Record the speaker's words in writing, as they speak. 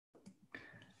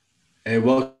Hey,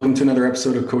 welcome to another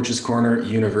episode of Coach's Corner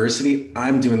University.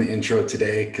 I'm doing the intro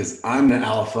today because I'm the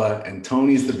alpha and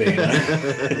Tony's the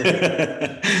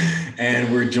beta.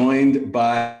 And we're joined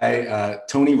by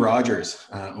Tony Rodgers,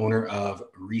 owner of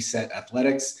Reset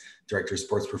Athletics, director of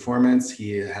sports performance.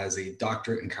 He has a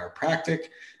doctorate in chiropractic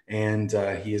and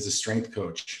he is a strength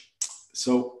coach.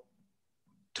 So,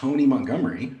 Tony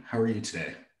Montgomery, how are you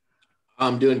today?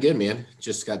 I'm doing good, man.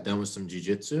 Just got done with some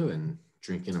jiu-jitsu and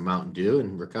drinking a Mountain Dew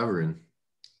and recovering.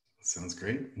 Sounds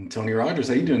great. And Tony Rodgers,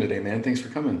 how you doing today, man? Thanks for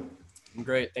coming. I'm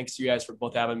great. Thanks to you guys for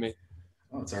both having me.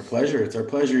 Oh, it's our pleasure. It's our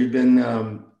pleasure. You've been,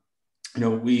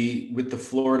 we with the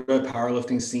Florida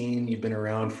powerlifting scene, you've been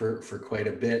around for quite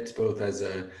a bit, both as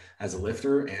a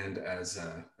lifter and as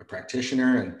a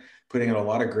practitioner, and putting out a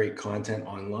lot of great content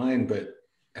online. But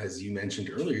as you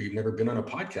mentioned earlier, you've never been on a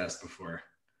podcast before.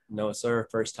 No, sir.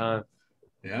 First time.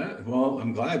 Yeah, well,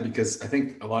 I'm glad because I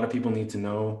think a lot of people need to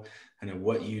know kind of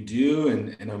what you do.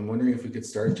 And I'm wondering if we could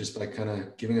start just by kind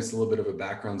of giving us a little bit of a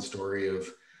background story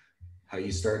of how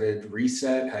you started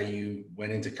Reset, how you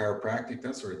went into chiropractic,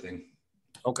 that sort of thing.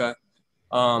 Okay.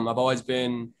 I've always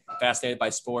been fascinated by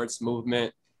sports,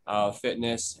 movement,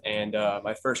 fitness. And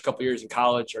my first couple years in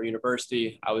college or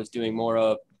university, I was doing more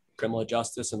of criminal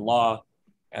justice and law.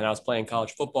 And I was playing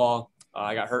college football.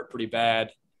 I got hurt pretty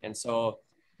bad. And so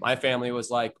my family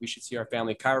was like, we should see our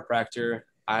family chiropractor.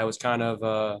 I was kind of,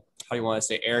 how do you want to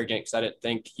say, arrogant because I didn't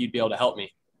think he'd be able to help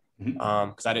me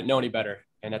because I didn't know any better.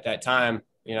 And at that time,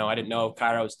 I didn't know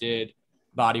chiros did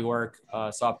body work,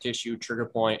 soft tissue, trigger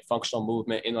point, functional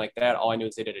movement, and like that. All I knew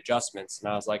is they did adjustments.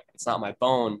 And I was like, it's not my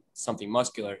bone, it's something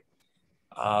muscular.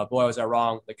 Boy, was I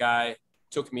wrong. The guy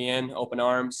took me in, open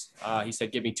arms. He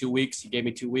said, give me 2 weeks. He gave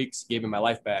me 2 weeks, he gave me my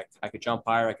life back. I could jump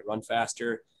higher, I could run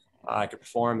faster. I could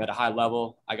perform at a high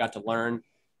level. I got to learn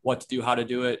what to do, how to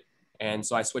do it. And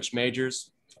so I switched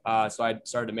majors. So I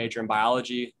started to major in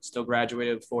biology, still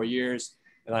graduated with 4 years.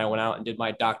 And then I went out and did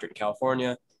my doctorate in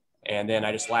California. And then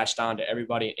I just latched on to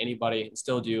everybody, anybody, and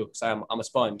still do because I'm a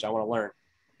sponge. I want to learn.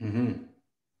 Mm-hmm.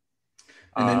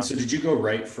 And then, so did you go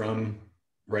right from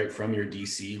your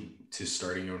DC to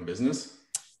starting your own business?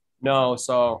 No.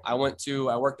 So I worked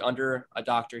under a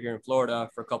doctor here in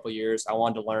Florida for a couple of years. I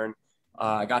wanted to learn.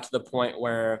 I got to the point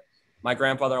where my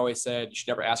grandfather always said, you should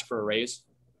never ask for a raise.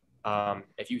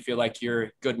 If you feel like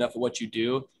you're good enough at what you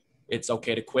do, it's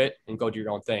okay to quit and go do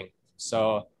your own thing.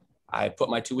 So I put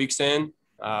my 2 weeks in,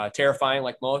 terrifying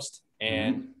like most,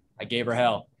 and I gave her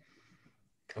hell.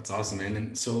 That's awesome, man.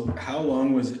 And so how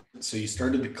long was it? So you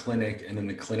started the clinic and then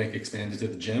the clinic expanded to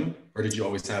the gym, or did you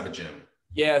always have a gym?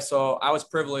 Yeah. So I was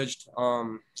privileged.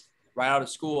 Right out of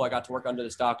school, I got to work under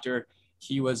this doctor.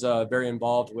 He was very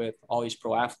involved with all these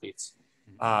pro athletes.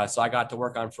 So I got to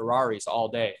work on Ferraris all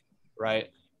day, right?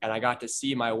 And I got to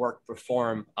see my work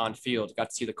perform on field, got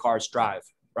to see the cars drive,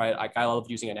 right? I love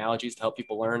using analogies to help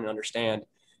people learn and understand.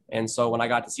 And so when I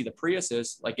got to see the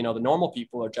Priuses, like, the normal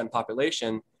people or gen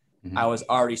population, I was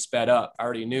already sped up. I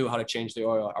already knew how to change the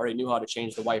oil. I already knew how to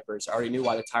change the wipers. I already knew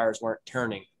why the tires weren't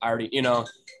turning. I already,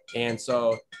 and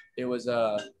so it was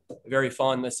very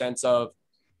fun in the sense of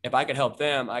if I could help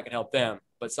them, I could help them.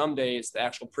 But some days the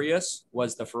actual Prius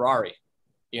was the Ferrari,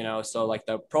 so like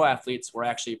the pro athletes were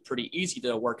actually pretty easy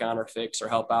to work on or fix or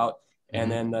help out.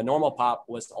 And then the normal pop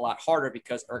was a lot harder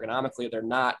because ergonomically they're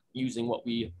not using what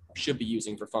we should be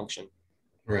using for function.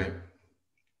 Right.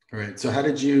 Right. So how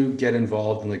did you get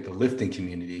involved in like the lifting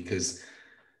community? Because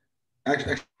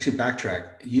actually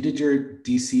backtrack, you did your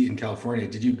DC in California.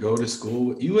 Did you go to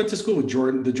school? You went to school with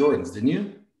the Jordans, didn't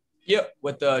you? Yep.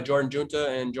 With Jordan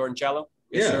Junta and Jordan Challo.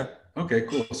 Yes, yeah. Sir. Okay,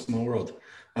 cool. Small world.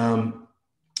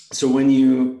 So when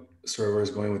you, sorry, where I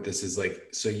was going with this is like,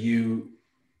 so you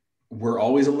were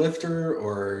always a lifter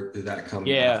or did that come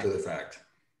after the fact?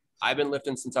 I've been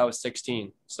lifting since I was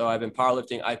 16. So I've been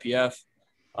powerlifting IPF.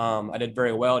 I did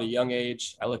very well at a young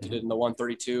age. I lifted it in the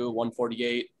 132,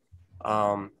 148.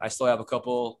 I still have a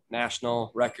couple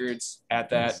national records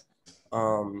at that.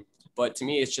 But to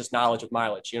me, it's just knowledge with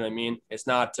mileage. You know what I mean? It's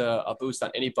not a boost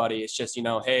on anybody. It's just,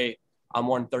 hey, I'm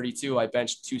 132. I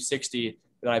benched 260.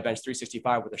 Then I benched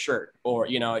 365 with a shirt. Or,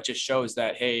 it just shows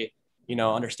that, hey,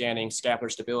 understanding scapular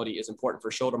stability is important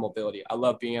for shoulder mobility. I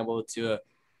love being able to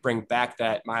bring back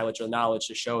that mileage or knowledge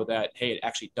to show that, hey, it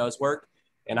actually does work.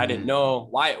 And I didn't know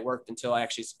why it worked until I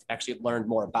actually learned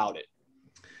more about it.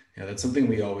 Yeah, that's something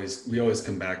we always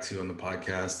come back to on the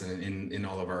podcast and in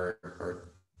all of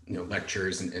our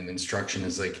lectures and instruction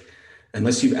is like,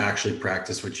 unless you've actually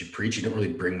practiced what you preach, you don't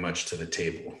really bring much to the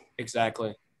table.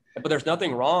 Exactly. But there's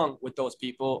nothing wrong with those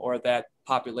people or that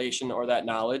population or that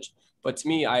knowledge. But to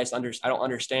me, I don't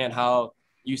understand how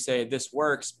you say this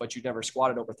works, but you never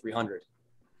squatted over 300.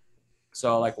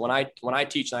 So like when I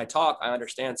teach and I talk, I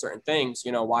understand certain things,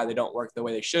 you know, why they don't work the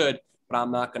way they should, but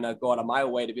I'm not going to go out of my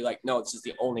way to be like, no, this is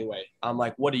the only way. I'm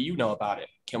like, what do you know about it?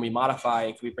 Can we modify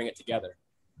and can we bring it together?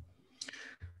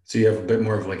 So you have a bit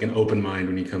more of like an open mind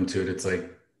when you come to it. It's like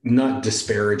not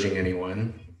disparaging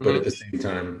anyone, but at the same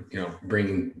time, you know,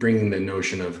 bringing the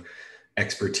notion of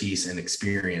expertise and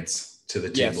experience to the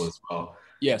table as well.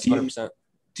 Yes, 100%.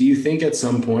 Do you think at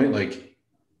some point, like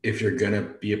if you're going to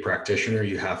be a practitioner,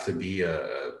 you have to be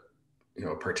a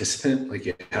participant, like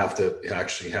you have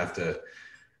to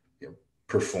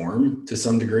perform to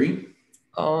some degree?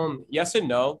 Yes and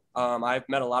no. I've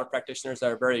met a lot of practitioners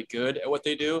that are very good at what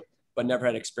they do, but never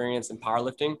had experience in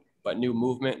powerlifting, but knew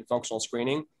movement and functional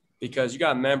screening. Because you got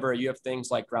to remember, you have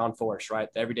things like ground force, right?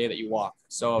 Every day that you walk.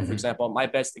 So, for example, my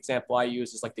best example I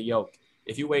use is like the yoke.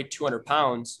 If you weigh 200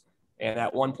 pounds and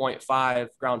at 1.5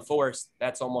 ground force,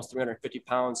 that's almost 350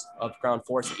 pounds of ground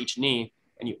force in each knee.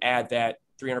 And you add that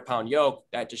 300-pound yoke,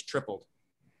 that just tripled.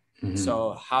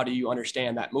 So how do you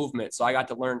understand that movement? So I got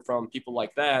to learn from people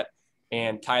like that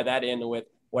and tie that in with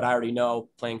what I already know,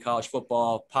 playing college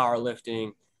football,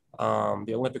 powerlifting,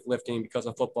 the Olympic lifting because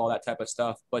of football, that type of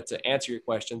stuff. But to answer your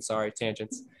question, sorry,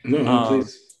 tangents. No,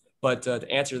 please. But to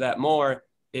answer that more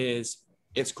is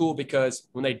it's cool because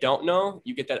when they don't know,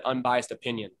 you get that unbiased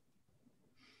opinion.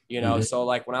 You know, so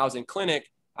like when I was in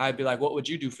clinic, I'd be like, what would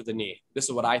you do for the knee? This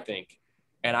is what I think.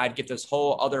 And I'd get this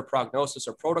whole other prognosis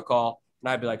or protocol, and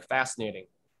I'd be like, fascinating.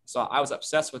 So I was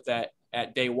obsessed with that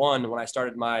at day one when I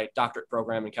started my doctorate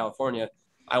program in California.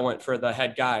 I went for the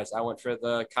head guys. I went for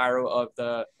the chiro of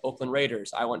the Oakland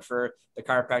Raiders. I went for the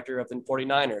chiropractor of the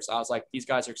 49ers. I was like, these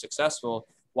guys are successful.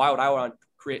 Why would I want to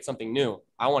create something new?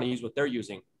 I want to use what they're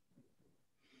using.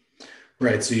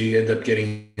 Right. So you end up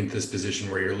getting into this position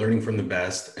where you're learning from the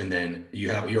best, and then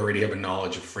you already have a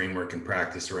knowledge of framework and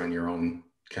practice around your own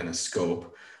kind of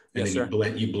scope. And Yes, then sir.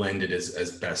 you blend it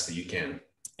as best that you can.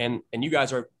 And you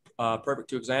guys are perfect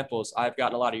two examples. I've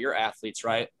gotten a lot of your athletes,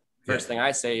 right? First thing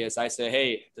I say is,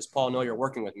 hey, does Paul know you're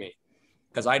working with me?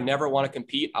 Because I never want to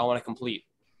compete. I want to complete.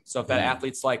 So if that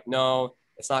athlete's like, no,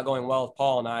 it's not going well with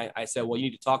Paul and I said, well, you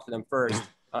need to talk to them first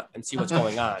and see what's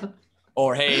going on.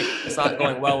 Or, hey, it's not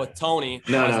going well with Tony.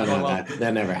 No,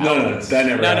 that never happens. That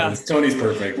never happens. Tony's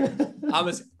perfect. I'm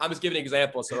just giving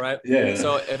examples, all right? Yeah.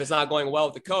 So if it's not going well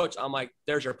with the coach, I'm like,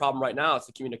 there's your problem right now. It's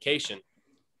the communication.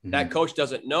 That coach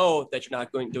doesn't know that you're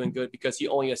not doing good because he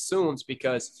only assumes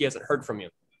because he hasn't heard from you.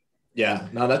 Yeah,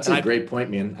 no, that's a great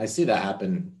point, man. I see that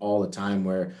happen all the time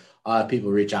where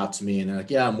people reach out to me and they're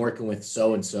like, yeah, I'm working with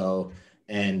so-and-so.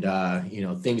 And,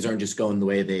 things aren't just going the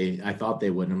way I thought they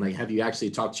would. And I'm like, have you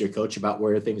actually talked to your coach about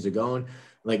where things are going?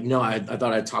 Like, no, I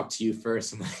thought I'd talk to you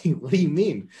first. I'm like, what do you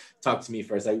mean? Talk to me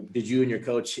first. Like, did you and your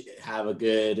coach have a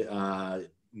good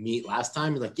meet last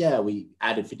time? You're like, yeah, we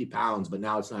added 50 pounds, but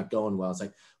now it's not going well. It's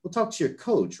like, well, talk to your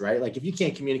coach, right? Like if you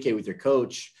can't communicate with your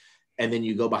coach and then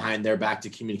you go behind their back to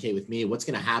communicate with me, what's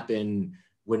going to happen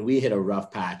when we hit a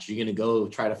rough patch? You're going to go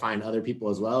try to find other people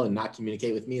as well and not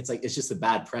communicate with me. It's like, it's just a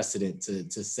bad precedent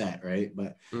to set. Right.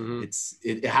 But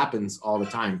it happens all the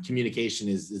time. Communication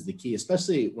is the key,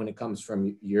 especially when it comes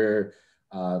from your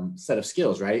set of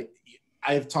skills. Right.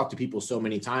 I've talked to people so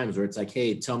many times where it's like,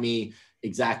 hey, tell me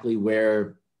exactly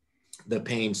where the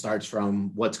pain starts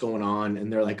from, what's going on.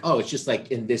 And they're like, oh, it's just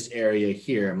like in this area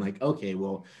here. I'm like, okay,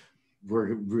 well,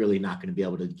 we're really not going to be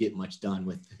able to get much done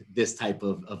with this type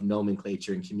of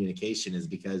nomenclature and communication is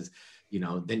because,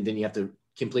 then you have to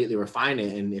completely refine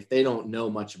it. And if they don't know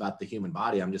much about the human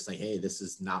body, I'm just like, hey, this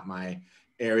is not my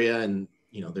area. And,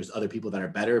 there's other people that are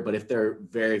better, but if they're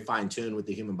very fine tuned with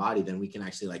the human body, then we can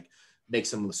actually like make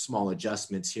some small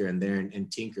adjustments here and there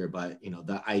and tinker. But,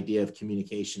 the idea of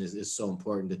communication is so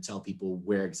important to tell people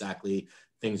where exactly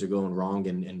things are going wrong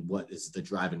and what is the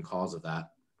driving cause of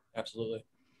that. Absolutely.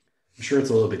 I'm sure it's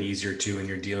a little bit easier too when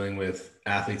you're dealing with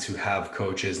athletes who have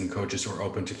coaches and coaches who are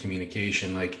open to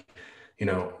communication. Like,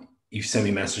 you send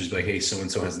me messages like, hey,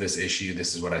 so-and-so has this issue.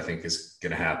 This is what I think is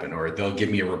going to happen. Or they'll give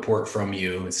me a report from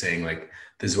you saying like,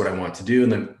 this is what I want to do.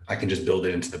 And then I can just build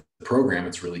it into the program.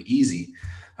 It's really easy.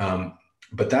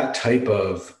 But that type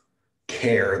of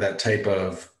care, that type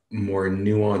of more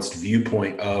nuanced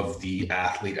viewpoint of the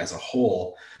athlete as a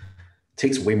whole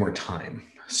takes way more time.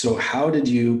 So how did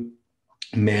you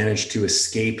manage to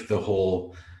escape the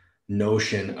whole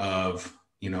notion of,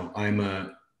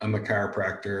 I'm a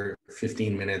chiropractor,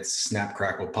 15 minutes, snap,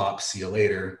 crackle, pop, see you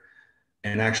later,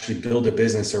 and actually build a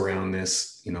business around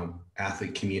this,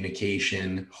 athlete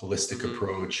communication, holistic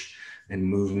approach, and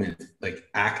movement, like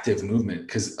active movement,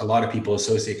 because a lot of people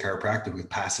associate chiropractic with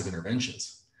passive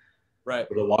interventions. Right.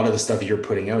 But a lot of the stuff you're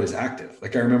putting out is active.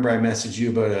 Like I remember I messaged you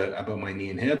about my knee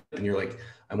and hip, and you're like,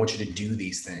 I want you to do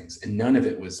these things. And none of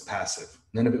it was passive.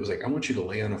 None of it was like, I want you to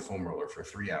lay on a foam roller for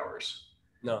 3 hours.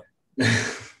 No.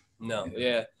 No.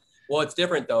 Yeah. Well, it's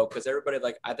different though, because everybody,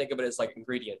 like, I think of it as like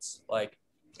ingredients. Like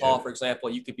Paul, for example,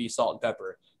 you could be salt and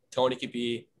pepper. Tony could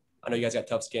be, I know you guys got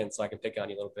tough skin, so I can pick on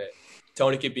you a little bit.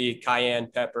 Tony could be cayenne,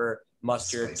 pepper,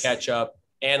 mustard, ketchup,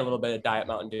 and a little bit of Diet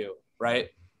Mountain Dew, right?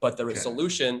 But the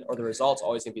solution or the result's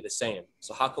always going to be the same.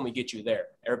 So how can we get you there?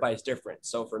 Everybody's different.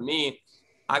 So for me,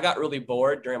 I got really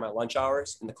bored during my lunch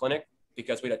hours in the clinic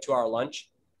because we had a 2-hour lunch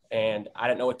and I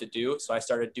didn't know what to do. So I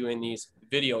started doing these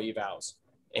video evals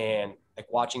and like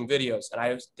watching videos. And I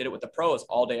did it with the pros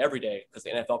all day, every day, because the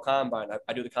NFL combine,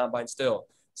 I do the combine still.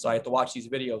 So I have to watch these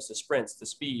videos, the sprints, the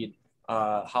speed,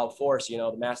 how force, you know,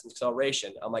 the mass and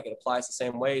acceleration. I'm like, it applies the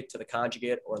same way to the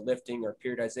conjugate or lifting or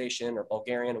periodization or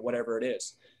Bulgarian or whatever it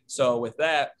is. So with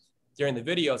that, during the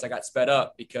videos, I got sped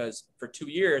up because for 2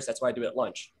 years, that's why I do it at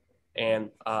lunch. And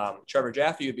Trevor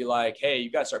Jaffe would be like, hey,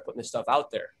 you got to start putting this stuff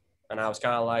out there. And I was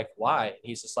kind of like, why? And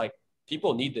he's just like,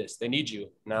 people need this. They need you.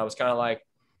 And I was kind of like,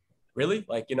 really?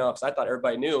 Like, you know, because I thought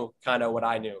everybody knew kind of what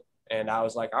I knew. And I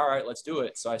was like, all right, let's do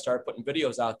it. So I started putting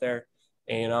videos out there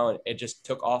and, you know, and it just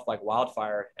took off like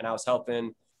wildfire. And I was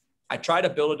helping. I tried to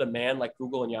build a demand like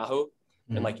Google and Yahoo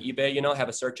and like eBay, you know, have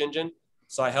a search engine.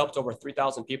 So I helped over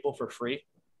 3,000 people for free.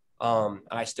 And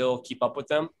I still keep up with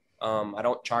them. I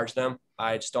don't charge them.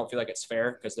 I just don't feel like it's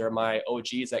fair because they're my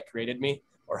OGs that created me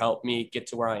or helped me get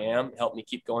to where I am, helped me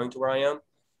keep going to where I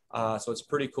am. So it's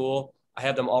pretty cool. I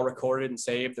have them all recorded and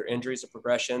saved, their injuries, their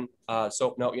progression,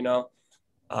 soap note, you know.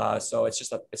 So it's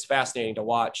just, it's fascinating to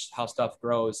watch how stuff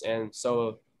grows. And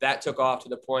so that took off to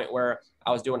the point where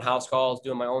I was doing house calls,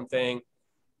 doing my own thing.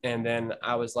 And then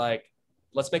I was like,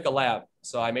 let's make a lab.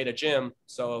 So I made a gym.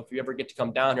 So if you ever get to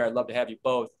come down here, I'd love to have you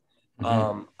both.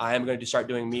 I am going to start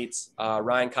doing meets.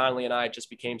 Ryan Connolly and I just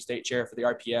became state chair for the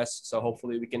RPS. So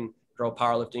hopefully we can grow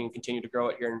powerlifting and continue to grow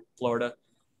it here in Florida.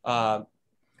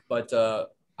 But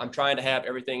I'm trying to have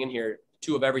everything in here,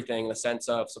 2 of everything in the sense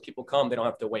of, so people come, they don't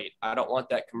have to wait. I don't want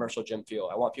that commercial gym feel.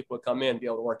 I want people to come in, be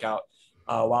able to work out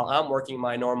while I'm working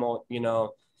my normal, you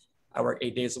know, I work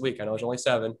 8 days a week. I know it's only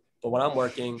 7, but when I'm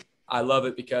working, I love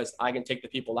it because I can take the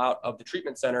people out of the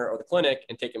treatment center or the clinic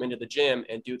and take them into the gym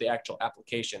and do the actual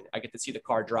application. I get to see the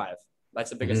car drive.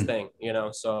 That's the biggest thing, you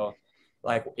know? So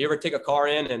like, you ever take a car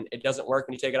in and it doesn't work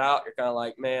when you take it out, you're kind of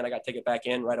like, man, I got to take it back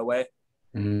in right away.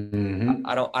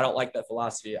 I don't like that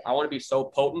philosophy. I want to be so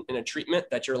potent in a treatment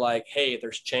that you're like, hey,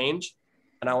 there's change.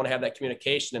 And I want to have that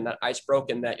communication and that ice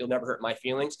broken that you'll never hurt my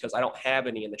feelings because I don't have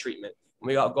any in the treatment. When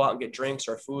we all go out and get drinks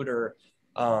or food or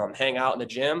hang out in the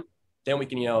gym, then we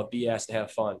can, you know, BS and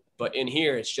have fun. But in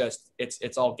here, it's just,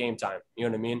 it's all game time. You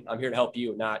know what I mean? I'm here to help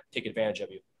you, not take advantage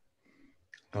of you.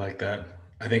 I like that.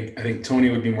 I think Tony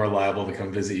would be more liable to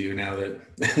come visit you now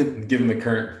that given the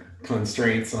current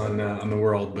constraints on the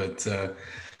world. But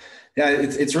yeah,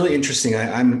 it's really interesting.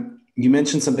 You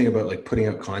mentioned something about like putting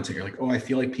out content. You're like, oh, I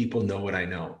feel like people know what I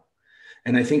know.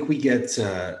 And I think we get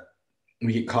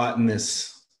caught in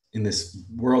this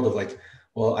world of like,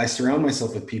 well, I surround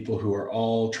myself with people who are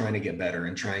all trying to get better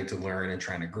and trying to learn and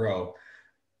trying to grow.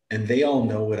 And they all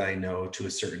know what I know to a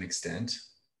certain extent.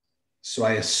 So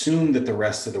I assume that the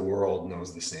rest of the world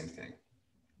knows the same thing.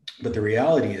 But the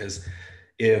reality is,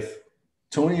 if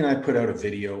Tony and I put out a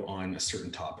video on a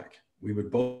certain topic, we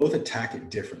would both attack it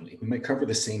differently. We might cover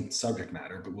the same subject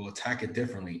matter, but we'll attack it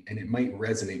differently, and it might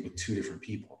resonate with 2 different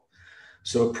people.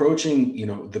 So approaching, you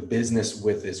know, the business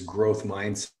with this growth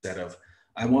mindset of,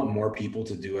 I want more people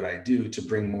to do what I do to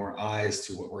bring more eyes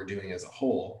to what we're doing as a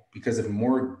whole, because if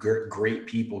more great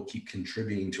people keep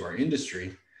contributing to our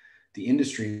industry, the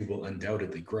industry will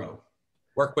undoubtedly grow.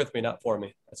 Work with me, not for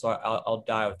me. That's why I'll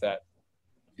die with that.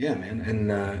 Yeah, man.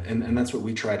 And that's what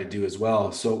we try to do as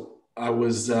well. So I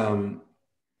was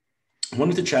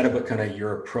wanted to chat about kind of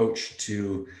your approach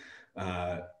to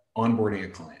onboarding a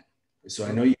client. So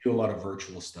I know you do a lot of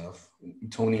virtual stuff.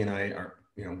 Tony and I are,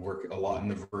 you know, work a lot in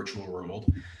the virtual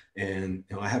world, and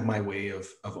you know, I have my way of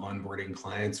onboarding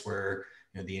clients where,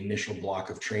 you know, the initial block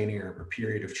of training or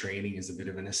period of training is a bit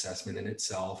of an assessment in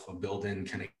itself. I'll build in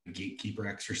kind of gatekeeper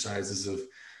exercises of,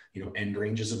 you know, end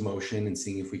ranges of motion and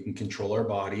seeing if we can control our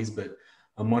bodies. But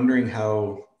I'm wondering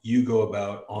how you go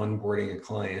about onboarding a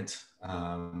client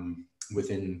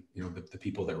within, you know, the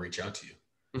people that reach out to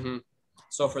you.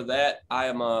 So for that,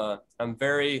 I'm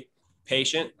very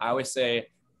patient. I always say,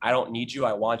 I don't need you,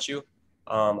 I want you.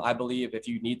 I believe if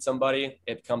you need somebody,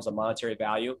 it becomes a monetary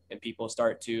value and people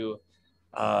start to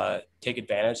take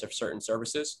advantage of certain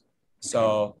services.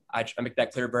 So I make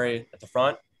that clear very at the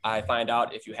front. I find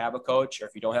out if you have a coach or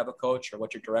if you don't have a coach or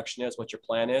what your direction is, what your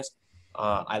plan is.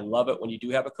 I love it when you do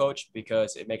have a coach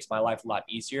because it makes my life a lot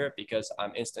easier because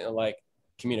I'm instantly like,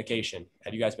 communication.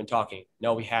 Have you guys been talking?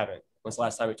 No, we haven't. When's the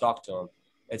last time we talked to him?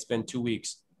 It's been 2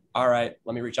 weeks. All right,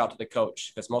 let me reach out to the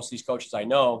coach because most of these coaches I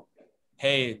know,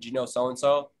 hey, did you know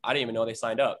so-and-so? I didn't even know they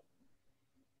signed up.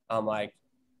 I'm like,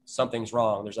 something's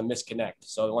wrong. There's a misconnect.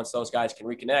 So once those guys can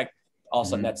reconnect, all of a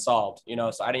sudden that's solved, you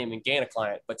know? So I didn't even gain a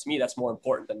client, but to me, that's more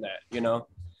important than that, you know?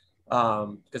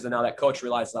 Because then now that coach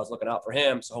realizes I was looking out for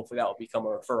him. So hopefully that will become a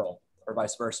referral or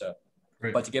vice versa.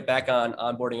 Right. But to get back on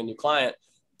onboarding a new client,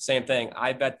 same thing.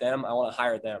 I vet them. I want to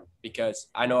hire them because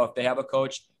I know if they have a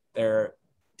coach, they're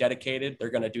dedicated. They're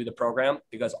going to do the program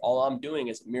because all I'm doing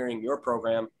is mirroring your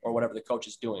program or whatever the coach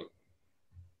is doing.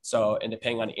 So, and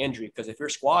depending on the injury, because if you're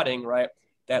squatting, right,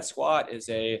 that squat is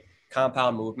a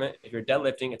compound movement. If you're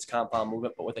deadlifting, it's compound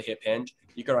movement, but with a hip hinge.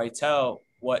 You can already tell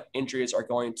what injuries are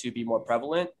going to be more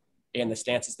prevalent in the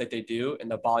stances that they do and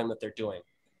the volume that they're doing.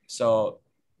 So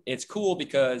it's cool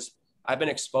because I've been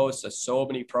exposed to so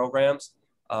many programs,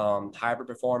 Hybrid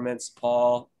Performance,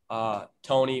 Paul,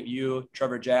 Tony, you,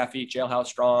 Trevor Jaffe, Jailhouse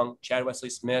Strong, Chad Wesley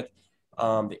Smith,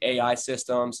 the AI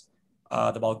systems,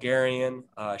 the Bulgarian,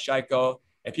 Shaiko.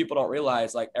 And people don't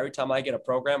realize, like, every time I get a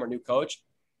program or new coach,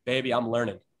 baby, I'm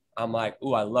learning. I'm like,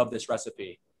 ooh, I love this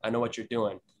recipe. I know what you're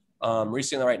doing.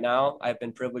 Recently, right now, I've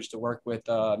been privileged to work with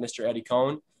Mr. Eddie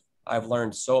Cohn. I've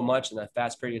learned so much in a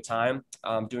fast period of time.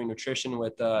 Doing nutrition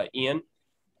with Ian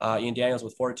Daniels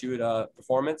with Fortitude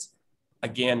Performance.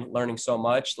 Again, learning so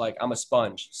much. Like, I'm a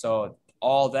sponge. So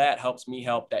all that helps me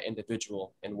help that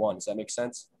individual in one. Does that make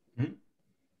sense? Mm-hmm.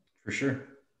 For sure.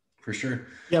 For sure.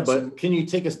 Yeah, but can you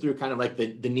take us through kind of like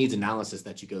the needs analysis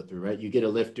that you go through, right? You get a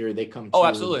lifter, they come to you,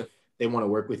 absolutely. They want to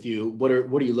work with you. What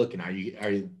are you looking at?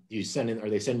 Are they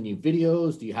sending you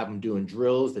videos? Do you have them doing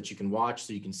drills that you can watch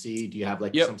so you can see? Do you have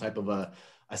like some type of a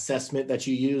assessment that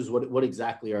you use? What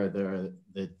exactly are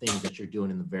the things that you're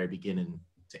doing in the very beginning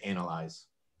to analyze?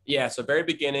 Yeah, so very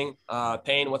beginning,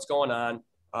 pain, what's going on,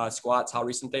 squats, how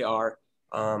recent they are,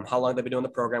 how long they've been doing the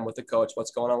program with the coach,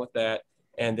 what's going on with that.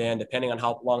 And then depending on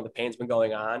how long the pain's been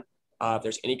going on, if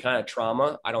there's any kind of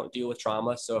trauma, I don't deal with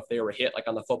trauma. So if they were hit like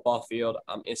on the football field,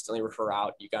 I'm instantly refer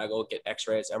out. You got to go get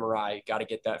x-rays, MRI, you got to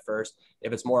get that first.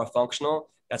 If it's more a functional,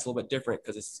 that's a little bit different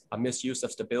because it's a misuse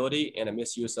of stability and a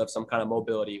misuse of some kind of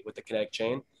mobility with the kinetic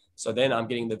chain. So then I'm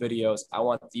getting the videos. I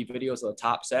want the videos of the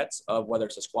top sets of whether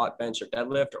it's a squat, bench, or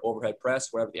deadlift, or overhead press,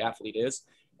 wherever the athlete is.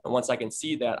 And once I can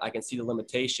see that, I can see the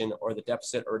limitation or the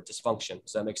deficit or dysfunction.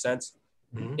 Does that make sense?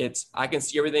 Mm-hmm. I can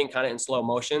see everything kind of in slow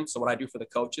motion. So what I do for the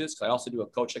coaches, because I also do a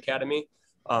coach academy.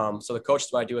 So the coaches,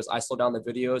 what I do is I slow down the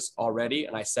videos already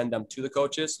and I send them to the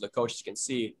coaches so the coaches can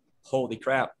see, holy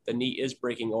crap, the knee is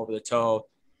breaking over the toe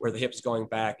where the hip is going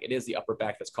back. It is the upper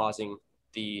back that's causing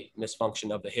the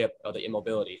misfunction of the hip, of the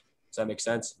immobility. Does that make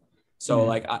sense? So mm-hmm.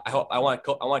 like I want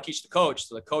to teach the coach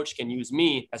so the coach can use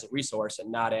me as a resource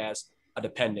and not as a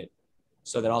dependent.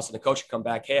 So then also the coach can come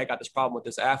back, hey, I got this problem with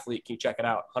this athlete. Can you check it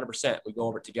out? 100%. We go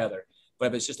over it together. But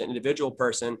if it's just an individual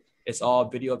person, it's all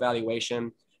video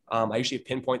evaluation. I usually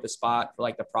pinpoint the spot for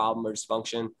like the problem or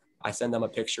dysfunction. I send them a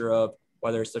picture of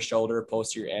whether it's the shoulder,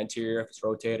 posterior, anterior, if it's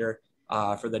rotator,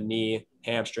 for the knee,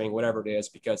 hamstring, whatever it is.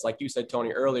 Because like you said,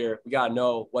 Tony, earlier, we got to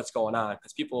know what's going on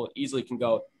because people easily can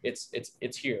go, it's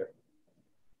here.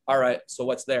 All right, so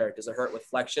what's there? Does it hurt with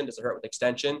flexion? Does it hurt with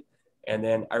extension? And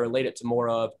then I relate it to more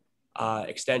of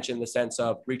extension in the sense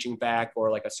of reaching back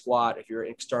or like a squat if you're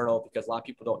external, because a lot of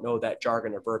people don't know that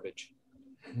jargon or verbiage.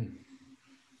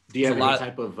 Do you have any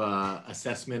type of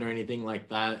assessment or anything like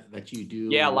that you do?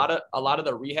 Yeah, a lot of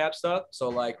the rehab stuff. So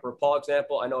like for Paul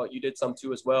example, I know you did some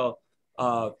too as well.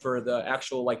 For the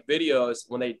actual like videos,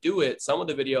 when they do it, some of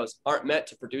the videos aren't meant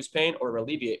to produce pain or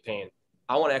alleviate pain.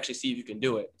 I want to actually see if you can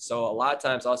do it. So a lot of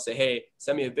times I'll say, hey,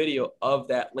 send me a video of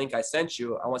that link I sent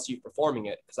you. I want to see you performing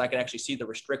it because I can actually see the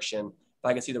restriction. If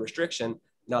I can see the restriction,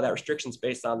 now that restriction is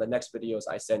based on the next videos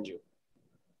I send you.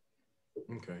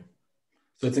 Okay.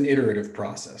 So it's an iterative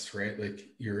process, right? Like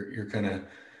you're kind of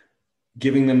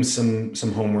giving them some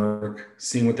homework,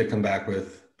 seeing what they come back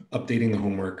with, updating the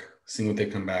homework, seeing what they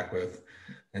come back with,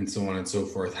 and so on and so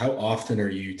forth. How often are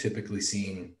you typically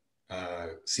seeing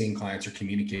clients or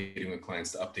communicating with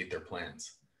clients to update their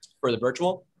plans? For the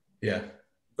virtual? Yeah.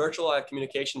 Virtual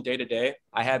communication day to day.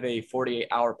 I have a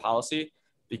 48-hour policy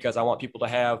because I want people to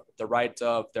have the right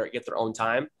to get their own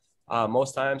time.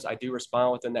 Most times I do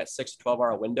respond within that 6 to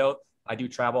 12-hour window. I do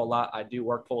travel a lot. I do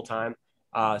work full time.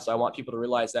 So I want people to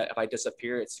realize that if I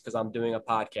disappear, it's because I'm doing a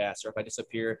podcast, or if I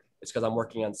disappear, it's because I'm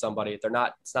working on somebody. It's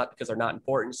not because they're not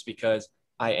important. It's because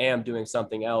I am doing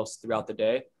something else throughout the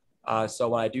day. So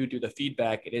when I do the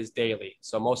feedback, it is daily.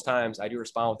 So most times I do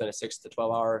respond within a 6 to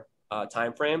 12 hour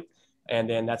time frame. And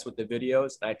then that's with the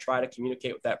videos. And I try to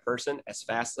communicate with that person as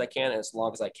fast as I can and as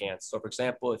long as I can. So for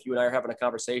example, if you and I are having a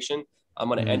conversation, I'm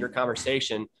going to end your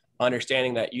conversation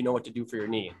understanding that you know what to do for your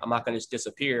knee. I'm not going to just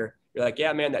disappear. You're like,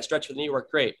 yeah, man, that stretch for the knee worked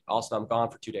great. Also, I'm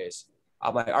gone for 2 days.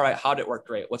 I'm like, all right, how did it work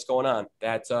great? What's going on?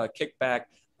 That kickback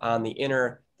on the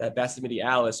inner, that vastus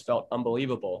medialis felt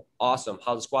unbelievable. Awesome.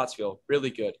 How the squats feel? Really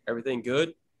good. Everything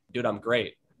good? Dude, I'm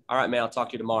great. All right, man, I'll talk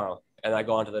to you tomorrow. And I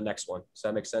go on to the next one. Does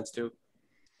that make sense too?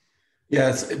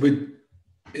 Yeah,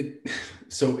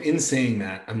 so in saying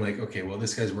that, I'm like, okay, well,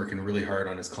 this guy's working really hard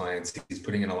on his clients. He's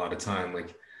putting in a lot of time.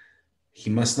 Like, he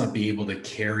must not be able to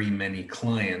carry many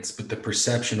clients, but the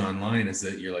perception online is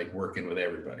that you're like working with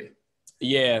everybody.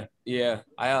 Yeah.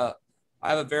 I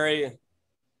have a very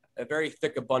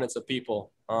thick abundance of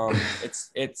people.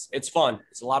 It's fun.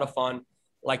 It's a lot of fun.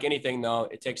 Like anything though,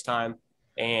 it takes time.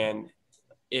 And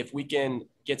if we can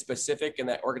get specific in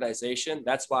that organization,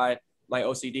 that's why my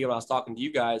OCD, when I was talking to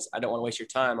you guys, I don't want to waste your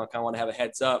time. I kind of want to have a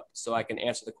heads up so I can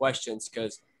answer the questions,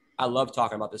 because I love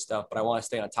talking about this stuff, but I want to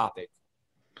stay on topic.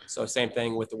 So same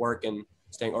thing with the work and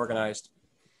staying organized.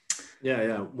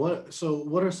 Yeah. What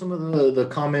are some of the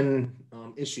common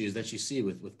issues that you see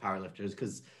with powerlifters?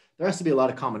 Because there has to be a lot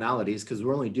of commonalities, because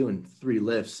we're only doing 3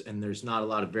 lifts and there's not a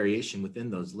lot of variation within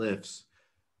those lifts.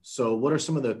 So what are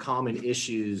some of the common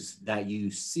issues that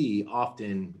you see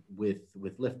often with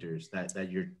lifters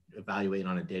that you're evaluating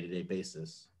on a day-to-day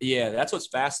basis? Yeah, that's what's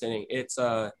fascinating. It's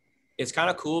kind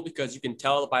of cool because you can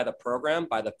tell by the program,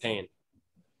 by the pain.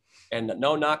 And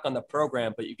no knock on the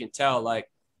program, but you can tell, like,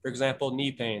 for example,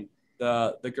 knee pain,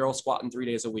 the girl squatting 3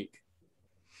 days a week.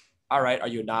 All right, are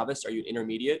you a novice? Are you an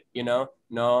intermediate? No,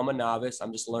 I'm a novice.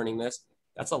 I'm just learning this.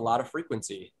 That's a lot of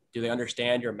frequency. Do they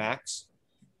understand your max?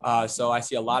 So I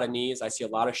see a lot of knees. I see a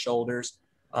lot of shoulders.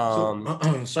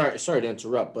 Sorry to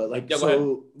interrupt, but like,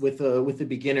 so with the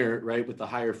beginner, right, with the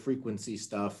higher frequency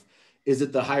stuff, is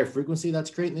it the higher frequency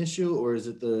that's creating the issue, or is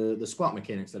it the squat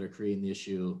mechanics that are creating the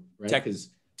issue, right?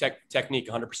 Technique,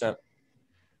 100%.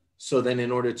 So then,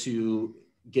 in order to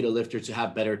get a lifter to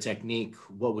have better technique,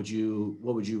 what would you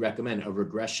recommend? A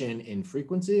regression in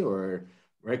frequency, or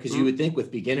right? Because you would think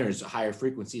with beginners, a higher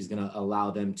frequency is going to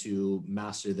allow them to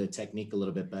master the technique a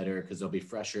little bit better, because they'll be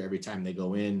fresher every time they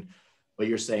go in. But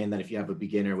you're saying that if you have a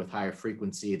beginner with higher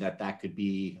frequency, that could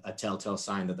be a telltale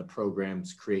sign that the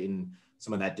program's creating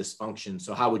some of that dysfunction.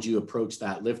 So how would you approach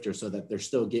that lifter so that they're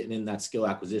still getting in that skill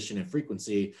acquisition and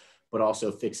frequency, but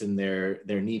also fixing their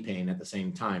knee pain at the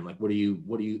same time? Like, what do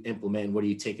you implement? What are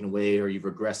you taking away? Are you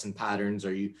regressing patterns?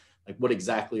 Are you, like, what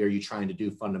exactly are you trying to do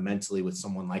fundamentally with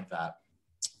someone like that?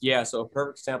 Yeah, so a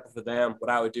perfect example for them, what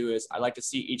I would do is I like to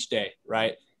see each day,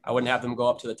 right? I wouldn't have them go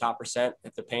up to the top percent.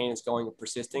 If the pain is going and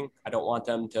persisting, I don't want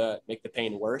them to make the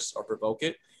pain worse or provoke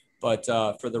it. But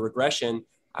for the regression,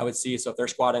 I would see, so if they're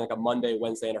squatting like a Monday,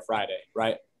 Wednesday, and a Friday,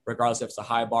 right? Regardless if it's a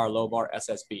high bar, low bar,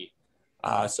 SSB.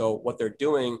 So what they're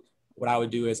doing, what I would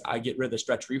do is I get rid of the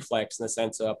stretch reflex, in the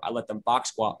sense of I let them box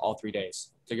squat all 3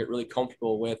 days to get really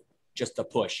comfortable with just a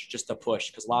push.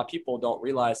 Because a lot of people don't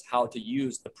realize how to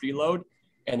use the preload,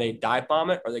 and they dive bomb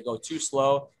it, or they go too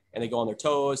slow and they go on their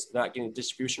toes, not getting the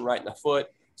distribution right in the foot.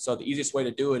 So the easiest way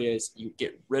to do it is you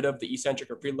get rid of the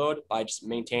eccentric or preload by just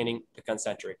maintaining the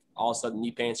concentric. All of a sudden,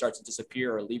 knee pain starts to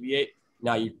disappear or alleviate.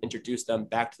 Now you introduce them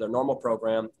back to their normal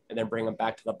program and then bring them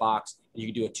back to the box. You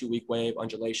can do a 2-week wave,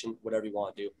 undulation, whatever you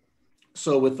want to do.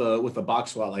 So with a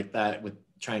box squat like that, with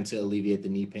trying to alleviate the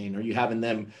knee pain, are you having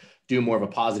them do more of a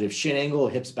positive shin angle,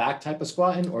 hips back type of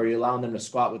squatting, or are you allowing them to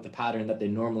squat with the pattern that they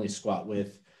normally squat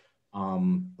with?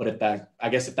 But if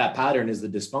that pattern is the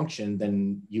dysfunction,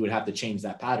 then you would have to change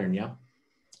that pattern. Yeah.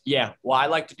 Yeah. Well, I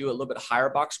like to do a little bit higher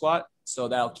box squat. So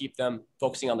that'll keep them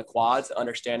focusing on the quads,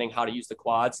 understanding how to use the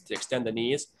quads to extend the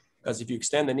knees. Because if you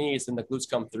extend the knees, then the glutes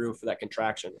come through for that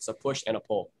contraction. It's a push and a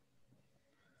pull.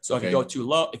 So if you go too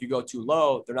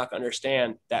low, they're not going to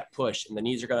understand that push, and the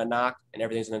knees are going to knock, and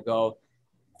everything's going to go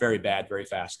very bad, very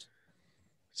fast.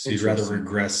 So you'd rather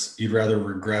regress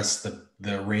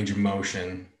the range of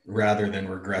motion rather than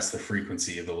regress the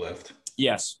frequency of the lift.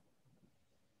 Yes.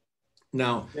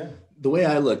 Now, the way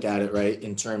I look at it, right,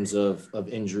 in terms of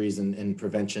injuries and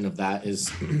prevention of that,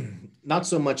 is not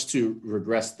so much to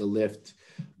regress the lift,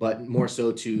 but more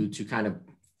so to kind of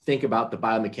think about the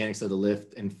biomechanics of the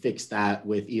lift and fix that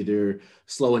with either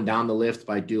slowing down the lift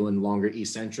by doing longer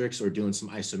eccentrics or doing some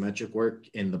isometric work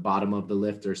in the bottom of the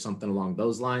lift or something along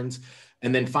those lines.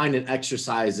 and then finding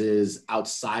exercises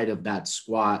outside of that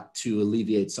squat to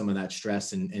alleviate some of that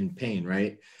stress and pain,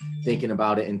 right? Thinking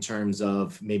about it in terms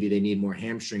of maybe they need more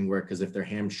hamstring work, because if their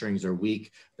hamstrings are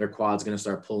weak, their quad's going to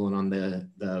start pulling on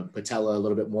the patella a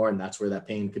little bit more, and that's where that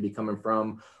pain could be coming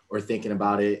from. Or thinking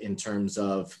about it in terms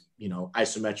of,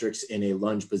 isometrics in a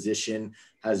lunge position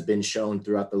has been shown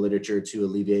throughout the literature to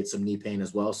alleviate some knee pain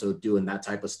as well. So doing that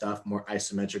type of stuff, more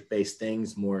isometric based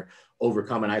things, more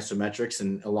overcoming isometrics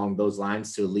and along those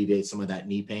lines to alleviate some of that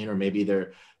knee pain, or maybe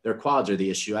their quads are the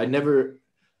issue.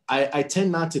 I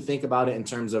tend not to think about it in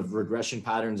terms of regression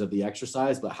patterns of the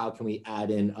exercise, but how can we add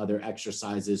in other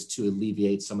exercises to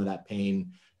alleviate some of that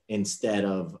pain instead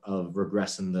of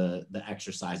regressing the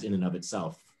exercise in and of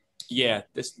itself? Yeah,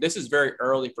 this is very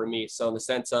early for me. So in the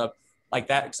sense of like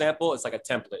that example, it's like a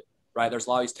template, right? There's a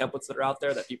lot of these templates that are out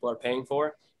there that people are paying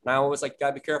for. And I always like,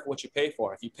 gotta be careful what you pay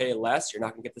for. If you pay less, you're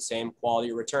not gonna get the same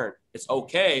quality return. It's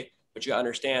okay, but you gotta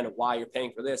understand why you're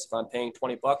paying for this. If I'm paying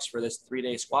 $20 for this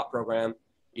 3-day squat program,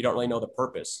 you don't really know the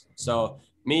purpose. So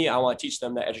me, I want to teach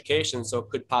them that education. So it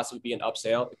could possibly be an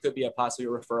upsell. It could be possibly a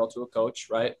referral to a coach,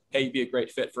 right? Hey, you'd be a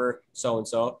great fit for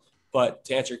so-and-so. But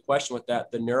to answer your question with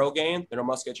that, the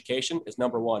neuromuscular education is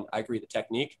number one. I agree, the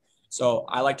technique. So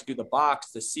I like to do the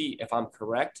box to see if I'm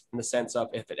correct in the sense of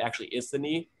if it actually is the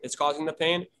knee that's causing the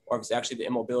pain, or if it's actually the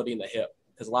immobility in the hip.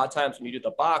 Because a lot of times when you do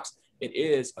the box, it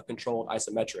is a controlled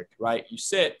isometric, right? You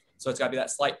sit, so it's got to be that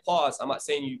slight pause. I'm not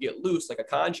saying you get loose like a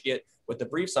conjugate with the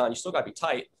briefs on. You still got to be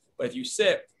tight. But if you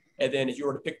sit, and then if you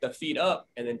were to pick the feet up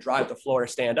and then drive the floor to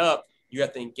stand up, you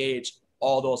have to engage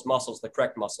all those muscles, the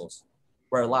correct muscles.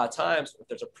 Where a lot of times, if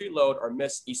there's a preload or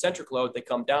eccentric load, they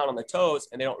come down on the toes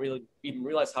and they don't really even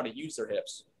realize how to use their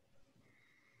hips.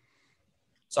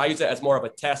 So I use it as more of a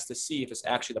test to see if it's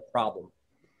actually the problem.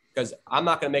 Because I'm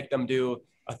not going to make them do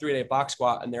a 3-day box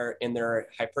squat and they're in their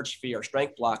hypertrophy or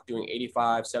strength block doing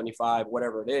 85, 75,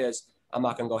 whatever it is. I'm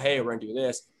not going to go, hey, we're going to do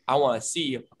this. I want to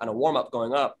see on a warm up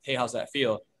going up, hey, how's that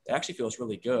feel? It actually feels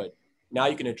really good. Now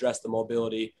you can address the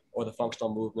mobility or the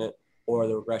functional movement or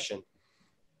the regression.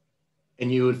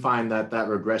 And you would find that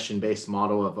regression-based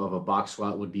model of a box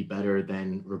squat would be better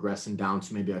than regressing down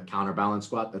to maybe a counterbalance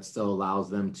squat that still allows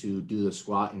them to do the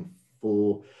squat in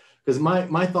full. Because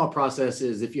my thought process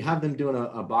is if you have them doing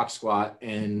a box squat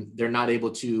and they're not able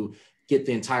to get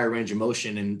the entire range of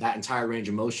motion, and that entire range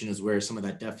of motion is where some of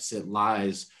that deficit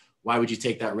lies, why would you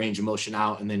take that range of motion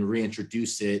out and then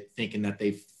reintroduce it thinking that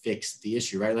they've fixed the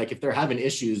issue, right? Like if they're having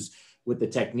issues with the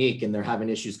technique and they're having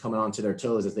issues coming onto their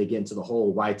toes as they get into the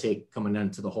hole, why take coming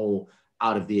into the hole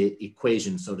out of the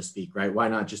equation, so to speak, right? Why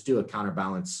not just do a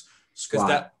counterbalance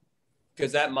squat?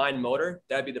 Because that mind motor,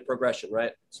 that'd be the progression,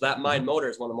 right? So that mind motor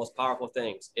is one of the most powerful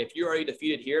things. If you're already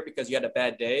defeated here because you had a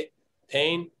bad day,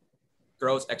 pain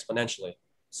grows exponentially.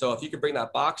 So if you could bring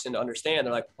that box in to understand,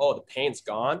 they're like, oh, the pain's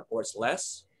gone or it's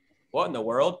less. What in the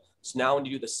world? So now when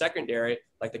you do the secondary,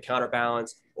 like the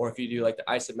counterbalance, or if you do like the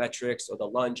isometrics or the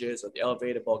lunges or the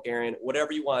elevated Bulgarian,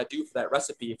 whatever you want to do for that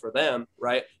recipe for them,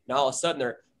 right? Now all of a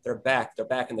sudden they're back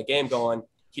in the game going,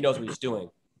 he knows what he's doing.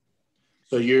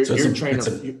 So you're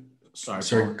training.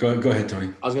 Sorry, go ahead,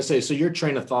 Tony. I was gonna say, so your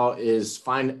train of thought is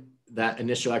find that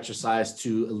initial exercise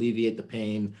to alleviate the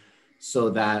pain so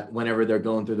that whenever they're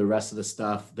going through the rest of the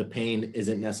stuff, the pain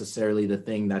isn't necessarily the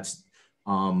thing that's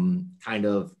kind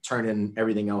of turning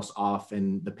everything else off,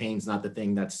 and the pain's not the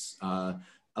thing that's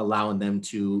allowing them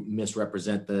to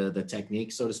misrepresent the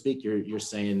technique, so to speak. You're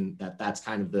saying that that's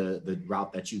kind of the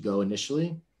route that you go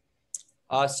initially?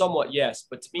 Somewhat, yes.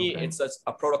 But to me, Okay. it's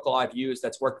a protocol I've used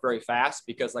that's worked very fast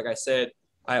because, like I said,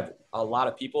 I have a lot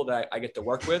of people that I get to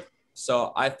work with.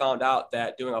 So I found out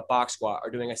that doing a box squat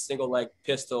or doing a single leg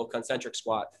pistol concentric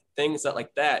squat, things that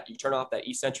like that, you turn off that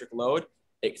eccentric load,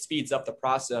 it speeds up the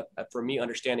process for me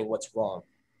understanding what's wrong.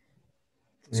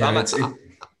 So yeah,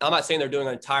 I'm not saying they're doing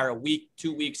an entire week,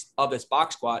 2 weeks of this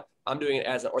box squat. I'm doing it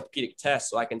as an orthopedic test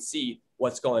so I can see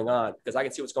what's going on, because I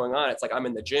can see what's going on. It's like I'm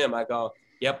in the gym. I go,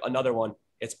 yep, another one.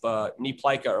 It's knee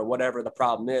plica or whatever the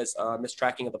problem is,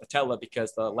 mistracking of the patella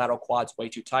because the lateral quad's way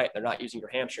too tight. They're not using your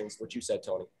hamstrings, what you said,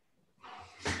 Tony.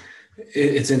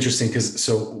 It's interesting because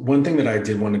one thing that I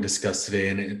did want to discuss today,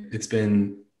 and it's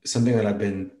been something that I've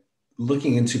been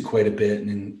looking into quite a bit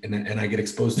and I get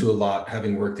exposed to a lot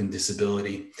having worked in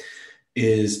disability,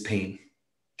 is pain.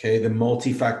 Okay. The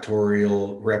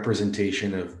multifactorial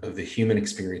representation of the human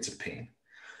experience of pain.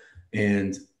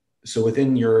 And so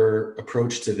within your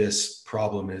approach to this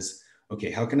problem is,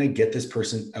 okay, how can I get this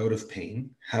person out of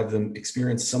pain, have them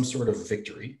experience some sort of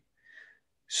victory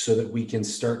so that we can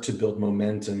start to build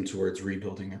momentum towards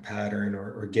rebuilding a pattern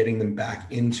or getting them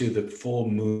back into the full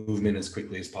movement as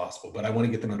quickly as possible. But I want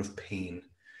to get them out of pain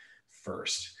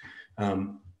first.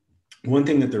 One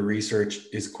thing that the research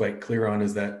is quite clear on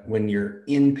is that when you're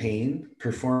in pain,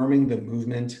 performing the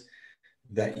movement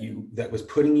that was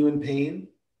putting you in pain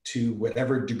to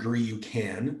whatever degree you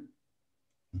can,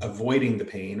 avoiding the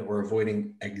pain or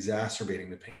avoiding exacerbating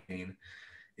the pain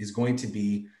is going to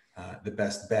be the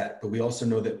best bet. But we also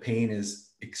know that pain is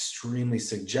extremely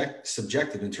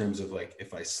subjective in terms of like,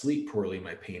 if I sleep poorly,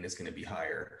 my pain is going to be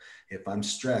higher. If I'm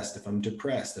stressed, if I'm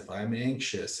depressed, if I'm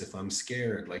anxious, if I'm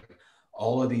scared, like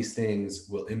all of these things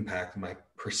will impact my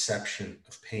perception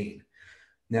of pain.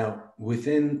 Now,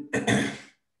 within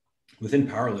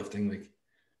powerlifting, like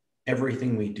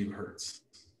everything we do hurts,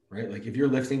 right? Like if you're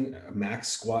lifting a max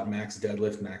squat, max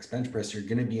deadlift, max bench press, you're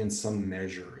going to be in some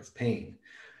measure of pain.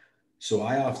 So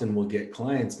I often will get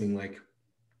clients being like,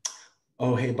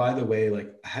 oh, hey, by the way,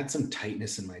 like I had some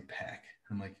tightness in my pec.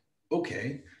 I'm like,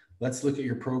 okay, let's look at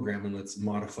your program and let's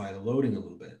modify the loading a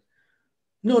little bit.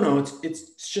 No,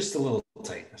 it's just a little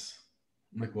tightness.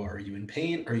 I'm like, well, are you in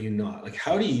pain? Or are you not? Like,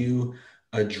 how do you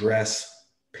address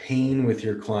pain with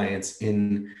your clients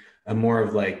in a more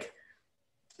of like,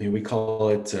 we call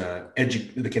it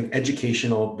like an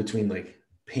educational between like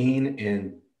pain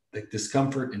and like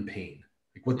discomfort and pain,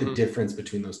 like what the difference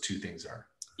between those two things are?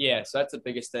 Yeah, so that's the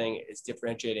biggest thing is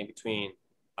differentiating between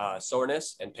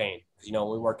soreness and pain. Because, you know,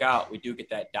 when we work out, we do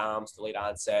get that DOMS, delayed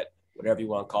onset, whatever you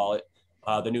want to call it,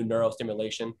 the new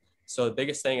neurostimulation. So the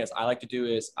biggest thing is I like to do,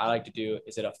 is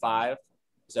it a 5?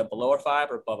 Is it below a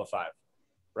 5 or above a 5?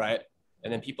 Right?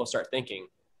 And then people start thinking,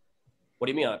 what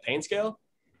do you mean on a pain scale?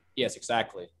 Yes,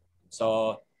 exactly.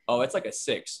 So, it's like a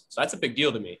 6. So that's a big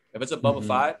deal to me. If it's above a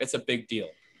 5, it's a big deal.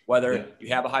 Whether you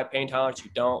have a high pain tolerance,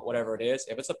 you don't, whatever it is,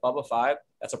 if it's above a 5,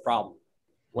 that's a problem.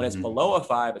 When it's below a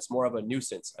 5, it's more of a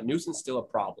nuisance. A nuisance is still a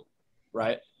problem,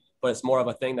 right? But it's more of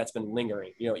a thing that's been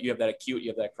lingering. You know, you have that acute, you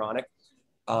have that chronic.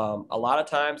 A lot of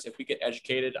times, if we get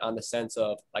educated on the sense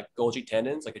of like Golgi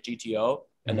tendons, like a GTO,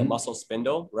 and the muscle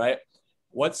spindle, right?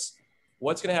 What's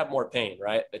going to have more pain,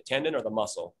 right? The tendon or the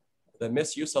muscle? The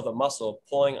misuse of the muscle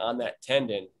pulling on that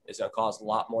tendon is going to cause a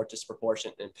lot more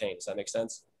disproportion and pain. Does that make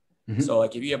sense? So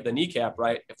like if you have the kneecap,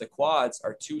 right? If the quads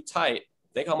are too tight,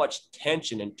 think how much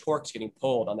tension and torque is getting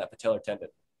pulled on that patellar tendon.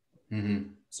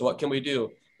 So what can we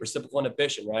do? Reciprocal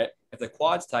inhibition, right? If the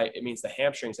quad's tight, it means the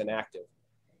hamstring's inactive.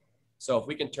 So if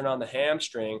we can turn on the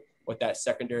hamstring with that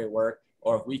secondary work,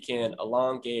 or if we can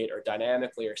elongate or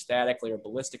dynamically or statically or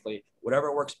ballistically,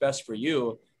 whatever works best for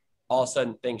you, all of a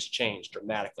sudden things change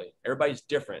dramatically. Everybody's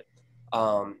different.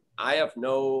 I have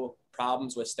no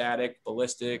problems with static,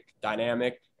 ballistic,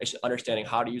 dynamic. It's just understanding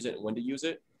how to use it and when to use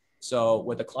it. So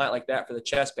with a client like that for the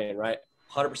chest pain, right?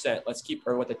 100%,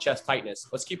 or with the chest tightness,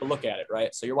 let's keep a look at it,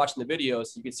 right? So you're watching the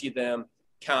videos, you can see them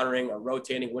countering or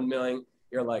rotating, windmilling.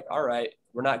 You're like, all right,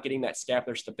 we're not getting that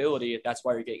scapular stability. That's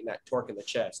why you're getting that torque in the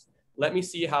chest. Let me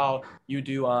see how you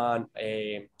do on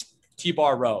a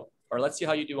T-bar row, or let's see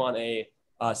how you do on a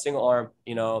single arm,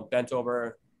 bent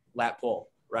over lat pull,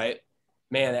 right?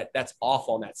 Man, that's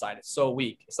awful on that side. It's so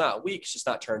weak. It's not weak, it's just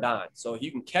not turned on. So if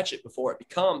you can catch it before it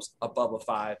becomes above a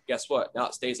 5, guess what? Now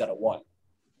it stays at a 1.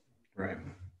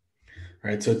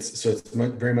 Right. So it's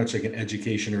very much like an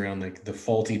education around like the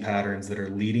faulty patterns that are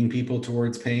leading people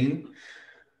towards pain.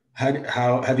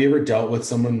 How have you ever dealt with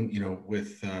someone,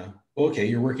 with, okay,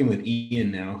 you're working with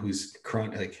Ian now, who's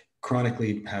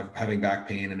chronically having back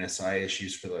pain and SI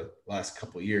issues for the last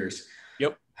couple of years.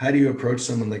 Yep. How do you approach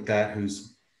someone like that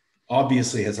who's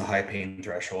obviously has a high pain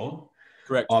threshold?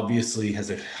 Correct. Obviously has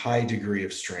a high degree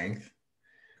of strength.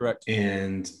 Correct.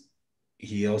 And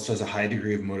he also has a high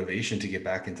degree of motivation to get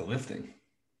back into lifting.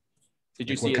 Did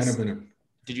you see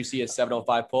a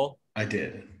 705 pull? I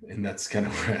did. And that's kind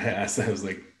of where I asked. I was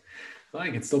like, well, I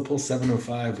can still pull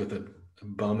 705 with a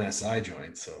bum SI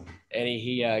joint. So, and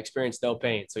he experienced no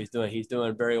pain. So he's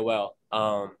doing very well.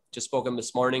 Just spoke to him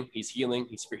this morning. He's healing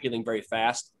very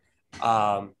fast.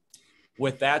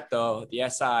 With that though, the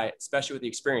SI, especially with the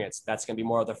experience, that's going to be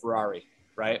more of the Ferrari,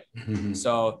 right?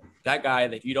 So that guy,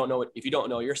 if you don't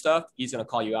know your stuff, he's going to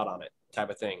call you out on it, type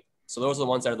of thing. So those are the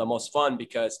ones that are the most fun,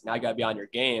 because now you got to be on your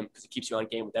game, because it keeps you on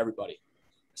game with everybody.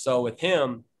 So with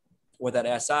him, with that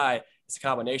SI, it's a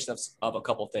combination of a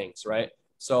couple things, right?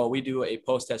 So we do a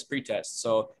post-test, pre-test.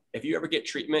 So if you ever get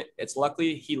treatment, it's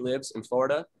luckily he lives in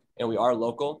Florida and we are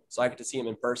local. So I get to see him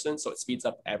in person. So it speeds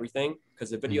up everything, because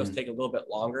the videos take a little bit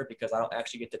longer, because I don't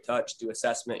actually get to touch, do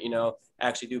assessment,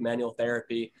 actually do manual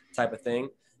therapy type of thing.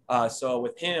 So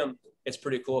with him, it's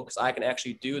pretty cool, because I can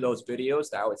actually do those videos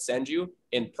that I would send you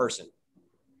in person.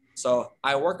 So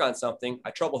I work on something,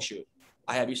 I troubleshoot.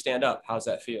 I have you stand up. How's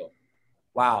that feel?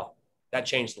 Wow, that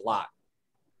changed a lot.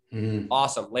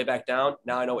 Awesome. Lay back down.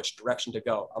 Now I know which direction to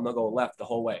go. I'm going to go left the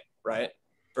whole way, right?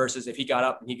 Versus if he got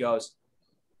up and he goes,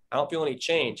 I don't feel any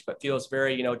change, but feels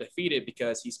very, defeated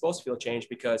because he's supposed to feel change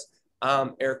because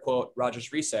I'm air quote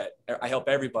Rodgers reset. I help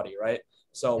everybody, right?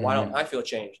 So why don't I feel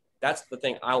change? That's the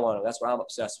thing I want to. That's what I'm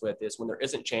obsessed with is when there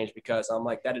isn't change because I'm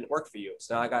like, that didn't work for you.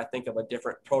 So now I got to think of a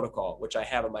different protocol, which I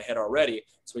have in my head already.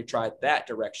 So we tried that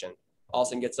direction. All of a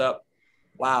sudden gets up.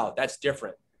 Wow, that's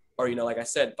different. Or, like I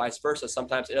said, vice versa.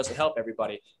 Sometimes it doesn't help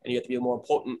everybody. And you have to be more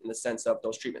potent in the sense of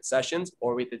those treatment sessions,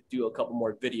 or we have to do a couple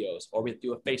more videos, or we have to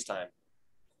do a FaceTime.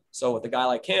 So with a guy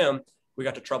like him, we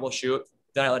got to troubleshoot.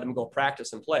 Then I let him go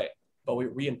practice and play. But we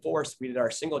reinforced, we did our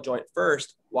single joint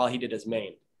first while he did his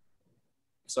main.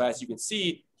 So as you can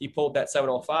see, he pulled that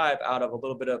 705 out of a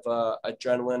little bit of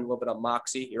adrenaline, a little bit of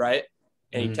moxie, right?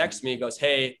 And he texts me, he goes,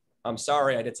 hey, I'm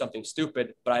sorry I did something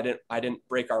stupid, but I didn't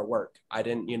break our work. I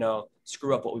didn't,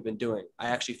 screw up what we've been doing. I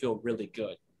actually feel really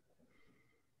good.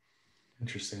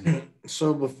 Interesting.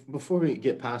 So before we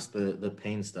get past the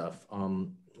pain stuff,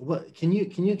 what can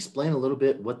you explain a little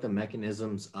bit what the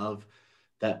mechanisms of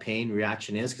that pain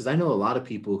reaction is? Because I know a lot of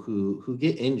people who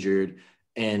get injured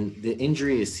and the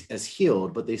injury is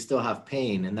healed, but they still have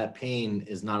pain, and that pain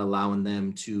is not allowing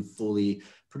them to fully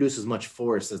produce as much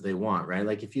force as they want, right?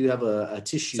 Like if you have a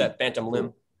tissue, it's that phantom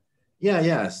limb.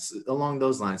 Yes, along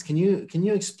those lines. Can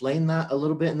you explain that a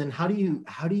little bit? And then how do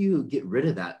you get rid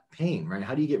of that pain, right?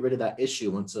 How do you get rid of that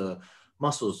issue once a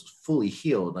muscle's fully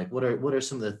healed? Like what are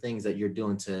some of the things that you're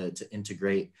doing to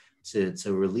integrate to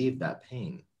relieve that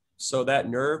pain? So that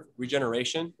nerve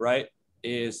regeneration, right,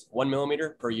 is 1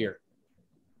 millimeter per year.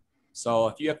 So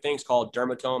if you have things called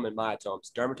dermatome and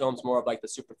myotomes, dermatome's more of like the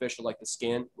superficial, like the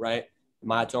skin, right?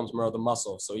 Myotome's more of the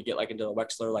muscle. So you get like into the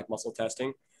Wechsler, like muscle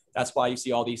testing. That's why you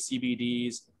see all these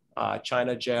CBDs,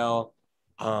 China gel,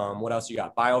 what else you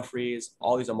got? Biofreeze,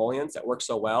 all these emollients that work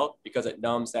so well because it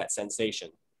numbs that sensation,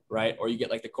 right? Or you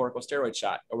get like the corticosteroid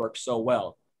shot. It works so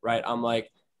well, right? I'm like,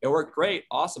 it worked great,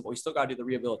 awesome, but we still got to do the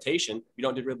rehabilitation. If you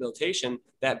don't do rehabilitation,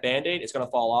 that Band-Aid is going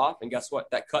to fall off. And guess what?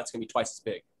 That cut's going to be twice as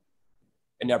big.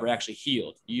 It never actually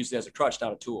healed. You use it as a crutch,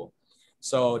 not a tool.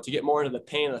 So to get more into the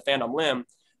pain of the phantom limb,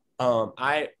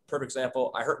 perfect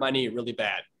example, I hurt my knee really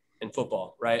bad in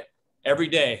football, right? Every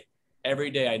day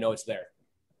I know it's there,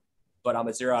 but I'm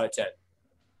a 0 out of 10.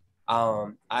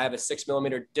 I have a 6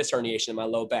 millimeter disc herniation in my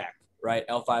low back, right?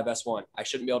 L5S1. I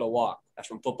shouldn't be able to walk. That's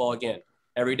from football again.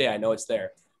 Every day I know it's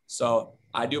there. So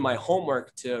I do my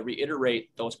homework to reiterate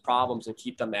those problems and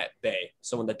keep them at bay.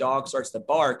 So when the dog starts to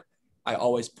bark, I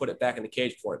always put it back in the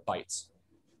cage before it bites.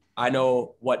 I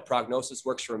know what prognosis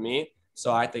works for me.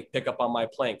 So I have to pick up on my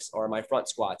planks or my front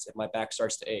squats if my back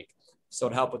starts to ache. So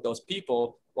to help with those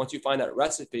people, once you find that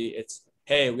recipe, it's,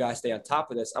 hey, we got to stay on top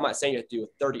of this. I'm not saying you have to do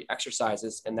 30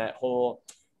 exercises and that whole,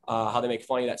 how they make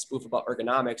funny, that spoof about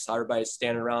ergonomics, how everybody's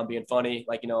standing around being funny,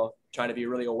 like, trying to be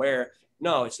really aware.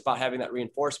 No, it's about having that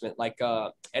reinforcement. Like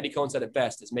Eddie Cohn said it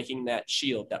best, is making that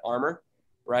shield, that armor,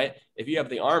 right? If you have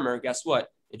the armor, guess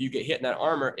what? If you get hit in that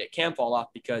armor, it can fall off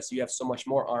because you have so much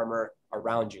more armor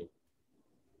around you.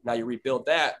 Now you rebuild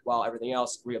that while everything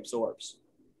else reabsorbs.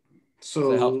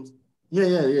 So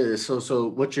yeah. So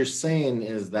what you're saying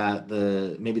is that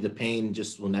maybe the pain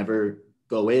just will never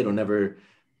go away. You'll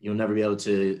never be able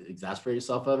to exasperate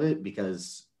yourself of it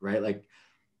because, right? Like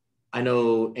I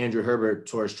know Andrew Herbert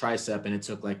tore his tricep and it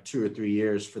took like 2 or 3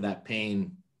 years for that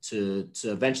pain to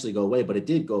eventually go away, but it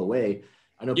did go away.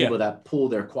 I know people that pull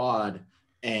their quad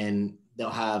and they'll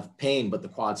have pain, but the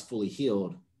quad's fully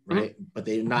healed, right? Mm-hmm. But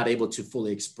they're not able to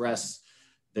fully express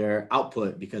their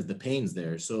output because the pain's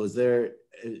there. So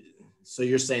so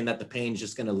you're saying that the pain's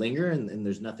just going to linger and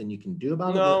there's nothing you can do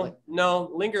about it?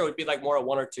 No, linger would be like more a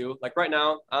 1 or 2. Like right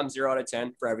now, I'm 0 out of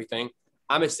 10 for everything.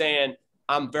 I'm just saying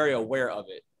I'm very aware of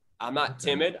it. I'm not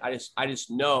timid. I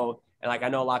just know. And like, I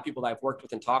know a lot of people that I've worked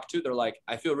with and talked to, they're like,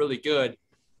 I feel really good,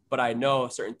 but I know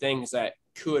certain things that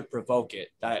could provoke it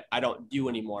that I don't do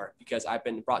anymore because I've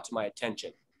been brought to my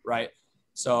attention, right?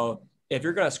 So if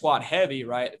you're going to squat heavy,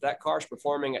 right, if that car's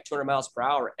performing at 200 miles per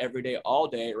hour every day, all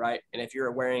day, right, and if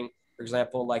you're wearing, for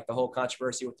example, like the whole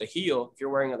controversy with the heel, if you're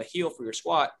wearing the heel for your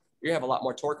squat, you have a lot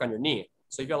more torque on your knee.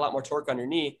 So if you got a lot more torque on your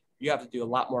knee, you have to do a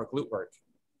lot more glute work.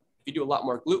 If you do a lot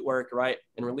more glute work, right,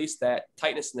 and release that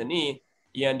tightness in the knee,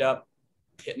 you end up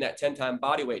hitting that 10-time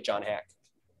body weight, John Hack.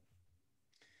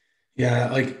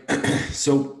 Yeah, like,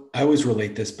 so I always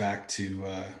relate this back to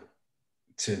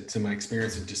my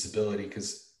experience with disability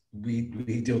because we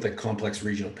deal with like complex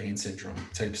regional pain syndrome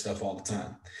type stuff all the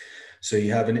time. So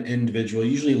you have an individual,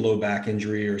 usually low back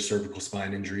injury or cervical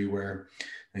spine injury, where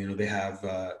they have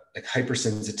like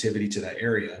hypersensitivity to that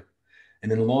area,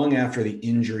 and then long after the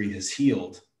injury has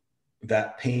healed,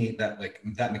 that pain,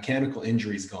 that mechanical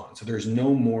injury is gone. So there's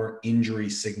no more injury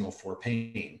signal for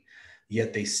pain,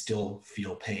 yet they still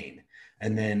feel pain.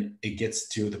 And then it gets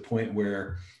to the point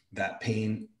where that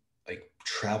pain like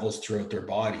travels throughout their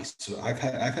bodies. So I've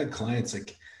had clients,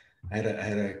 like I had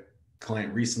a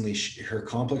client recently, her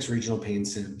complex regional pain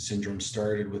syndrome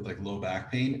started with like low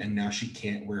back pain, and now she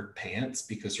can't wear pants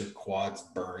because her quads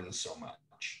burn so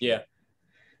much. Yeah.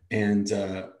 And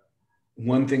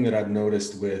one thing that I've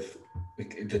noticed with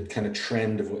the kind of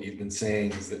trend of what you've been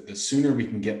saying is that the sooner we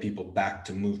can get people back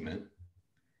to movement,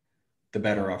 the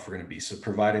better off we're going to be. So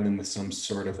providing them with some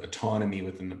sort of autonomy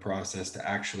within the process to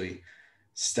actually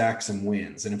stack some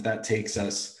wins. And if that takes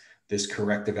us this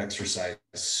corrective exercise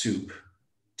soup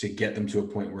to get them to a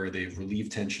point where they've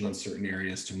relieved tension on certain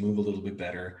areas, to move a little bit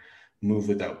better, move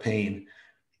without pain,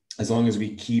 as long as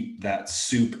we keep that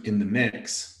soup in the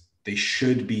mix, they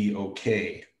should be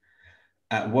okay.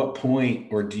 At what point,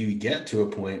 or do you get to a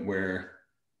point where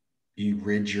you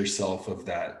rid yourself of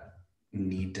that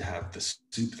need to have the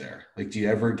soup there? Like, do you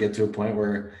ever get to a point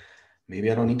where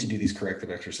maybe I don't need to do these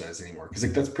corrective exercises anymore? Because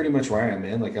like that's pretty much where I am,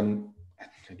 man. Like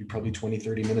I do probably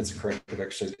 20-30 minutes of corrective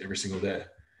exercise every single day.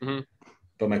 Mm-hmm.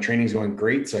 But my training's going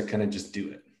great, so I kind of just do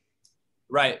it.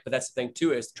 Right, but that's the thing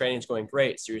too, is training's going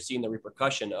great, so you're seeing the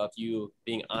repercussion of you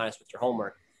being honest with your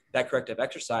homework. That corrective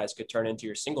exercise could turn into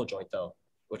your single joint though,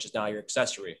 which is now your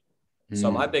accessory. So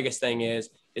my biggest thing is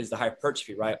the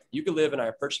hypertrophy, right? You could live in a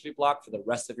hypertrophy block for the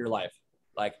rest of your life.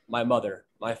 Like my mother,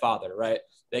 my father, right?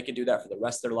 They can do that for the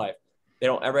rest of their life. They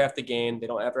don't ever have to gain. They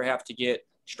don't ever have to get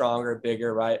stronger,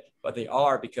 bigger, right? But they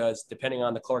are, because depending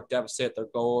on the caloric deficit, their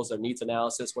goals, their needs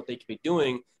analysis, what they could be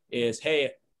doing is,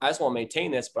 hey, I just want to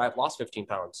maintain this, but I've lost 15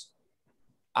 pounds.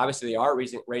 Obviously, they are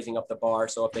raising up the bar.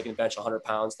 So if they can bench 100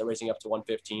 pounds, they're raising up to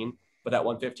 115. But that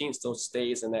 115 still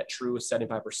stays in that true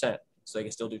 75%. So they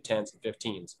can still do 10s and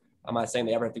 15s. I'm not saying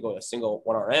they ever have to go to a single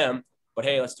 1RM, but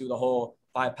hey, let's do the whole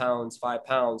 5 pounds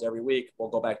every week. We'll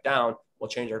go back down. We'll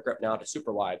change our grip now to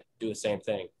super wide. Do the same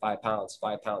thing. 5 pounds.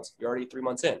 You're already 3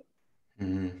 months in.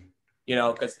 Mm-hmm. You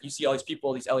know, because you see all these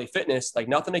people, these LA Fitness, like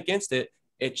nothing against it.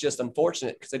 It's just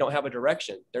unfortunate because they don't have a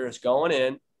direction. They're just going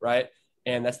in, right?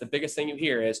 And that's the biggest thing you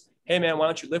hear is, hey, man, why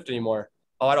don't you lift anymore?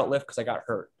 Oh, I don't lift because I got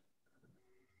hurt.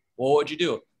 Well, what'd you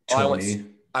do? Oh,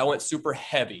 I went super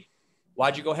heavy.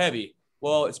 Why'd you go heavy?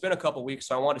 Well, it's been a couple of weeks,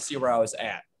 so I wanted to see where I was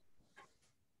at.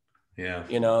 Yeah.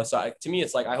 You know, so to me,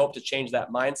 it's like I hope to change that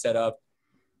mindset of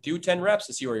do 10 reps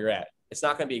to see where you're at. It's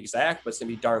not going to be exact, but it's going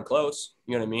to be darn close.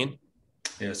 You know what I mean?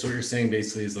 Yeah. So what you're saying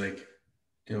basically is like,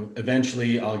 you know,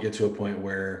 eventually I'll get to a point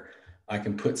where I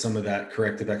can put some of that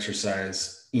corrective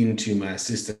exercise into my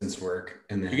assistance work,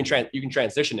 and then you can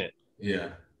transition it. Yeah.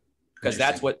 Because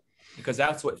that's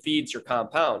what feeds your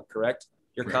compound, correct?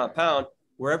 Your compound,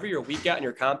 wherever you're weak at in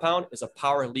your compound, is a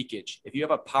power leakage. If you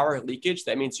have a power leakage,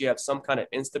 that means you have some kind of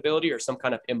instability or some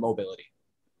kind of immobility.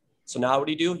 So now what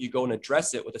do? You go and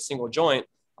address it with a single joint.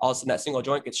 All of a sudden that single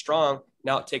joint gets strong.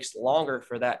 Now it takes longer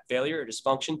for that failure or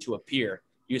dysfunction to appear.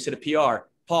 You just hit a PR.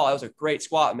 Paul, that was a great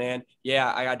squat, man.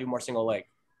 Yeah, I got to do more single leg.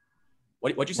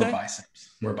 What'd you say?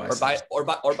 More biceps.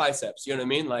 Or biceps. You know what I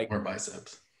mean? Like more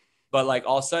biceps. But like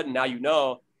all of a sudden now, you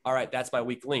know, all right, that's my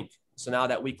weak link. So now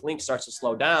that weak link starts to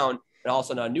slow down, and all of a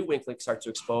sudden a new weak link starts to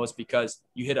expose because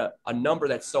you hit a number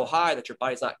that's so high that your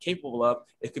body's not capable of.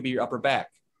 It could be your upper back.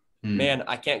 Man,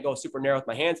 I can't go super narrow with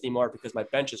my hands anymore because my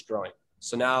bench is growing.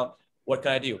 So now what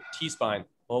can I do? T-spine.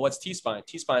 Well, what's T-spine?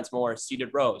 T-spine's more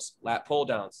seated rows, lat pull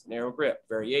downs, narrow grip,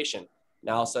 variation.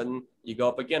 Now all of a sudden you go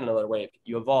up again another wave,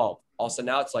 you evolve. All of a sudden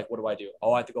now it's like, what do I do?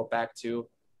 Oh, I have to go back to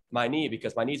my knee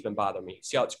because my knee's been bothering me.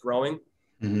 See how it's growing?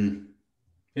 Mm-hmm.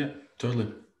 Yeah,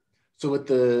 totally. So with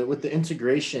the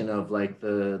integration of like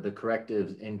the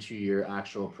correctives into your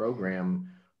actual program,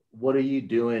 what are you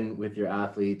doing with your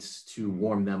athletes to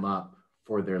warm them up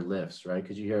for their lifts, right?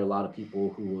 Because you hear a lot of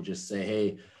people who will just say,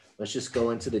 hey, let's just go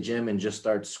into the gym and just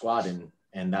start squatting.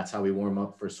 And that's how we warm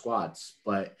up for squats.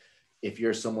 But if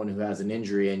you're someone who has an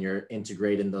injury and you're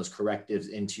integrating those correctives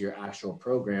into your actual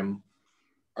program,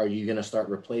 are you going to start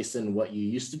replacing what you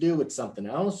used to do with something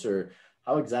else? Or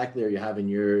how exactly are you having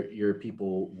your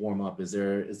people warm up? Is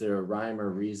there a rhyme or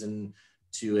reason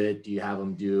to it? Do you have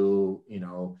them do, you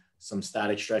know, some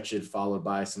static stretches followed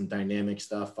by some dynamic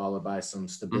stuff, followed by some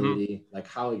stability? Mm-hmm. Like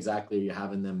how exactly are you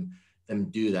having them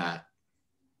do that?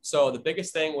 So the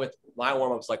biggest thing with my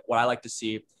warm-ups, like what I like to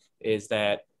see is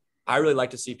that I really like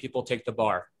to see people take the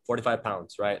bar, 45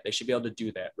 pounds, right? They should be able to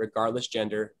do that regardless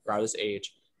gender, regardless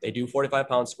age. They do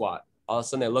 45-pound squat. All of a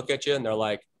sudden they look at you and they're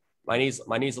like, my knee's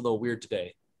a little weird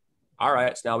today. All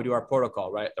right, so now we do our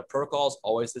protocol, right? The protocol is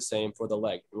always the same for the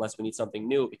leg unless we need something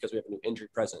new because we have a new injury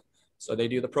present. So they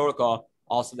do the protocol.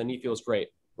 Also, the knee feels great,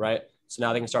 right? So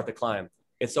now they can start to climb.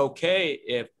 It's okay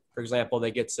if, for example,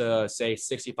 they get to say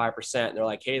 65% and they're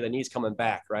like, hey, the knee's coming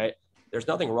back, right? There's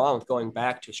nothing wrong with going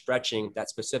back to stretching that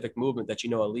specific movement that you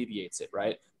know alleviates it,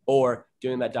 right? Or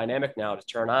doing that dynamic now to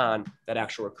turn on that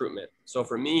actual recruitment. So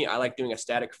for me, I like doing a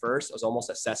static first as almost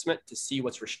assessment to see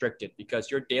what's restricted, because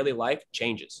your daily life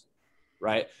changes,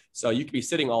 right? So you could be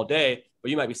sitting all day,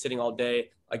 but you might be sitting all day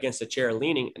against a chair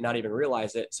leaning and not even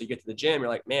realize it. So you get to the gym, you're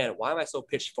like, man, why am I so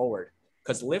pitched forward?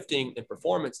 Because lifting and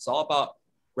performance is all about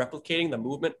replicating the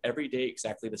movement every day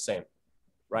exactly the same,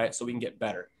 right? So we can get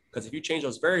better. Because if you change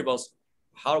those variables,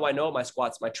 how do I know my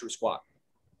squat's my true squat?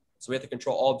 So we have to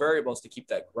control all variables to keep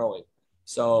that growing.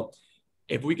 So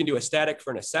if we can do a static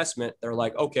for an assessment, they're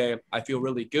like, okay, I feel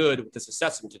really good with this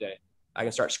assessment today. I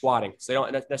can start squatting. So they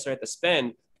don't necessarily have to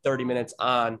spend 30 minutes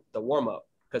on the warm-up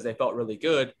because they felt really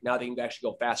good. Now they can actually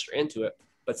go faster into it.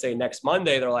 But say next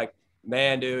Monday, they're like,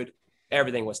 man, dude,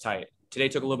 everything was tight. Today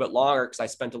took a little bit longer because I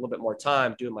spent a little bit more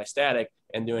time doing my static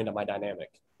and doing my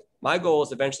dynamic. My goal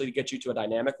is eventually to get you to a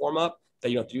dynamic warm-up that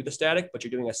you don't have to do the static, but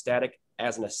you're doing a static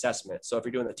as an assessment. So if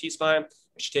you're doing the T-spine,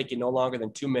 it should take you no longer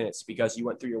than 2 minutes because you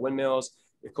went through your windmills,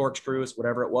 your corkscrews,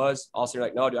 whatever it was. Also, you're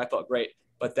like, no, dude, I felt great.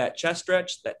 But that chest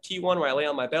stretch, that T1 where I lay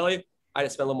on my belly, I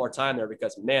just spent a little more time there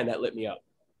because, man, that lit me up.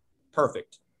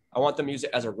 Perfect. I want them to use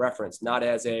it as a reference, not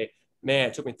as a, man,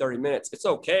 it took me 30 minutes. It's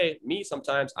okay. Me,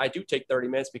 sometimes I do take 30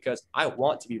 minutes because I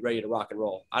want to be ready to rock and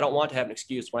roll. I don't want to have an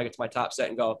excuse when I get to my top set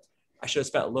and go, I should have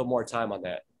spent a little more time on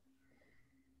that.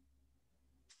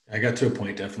 I got to a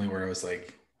point definitely where I was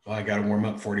like, well, I got to warm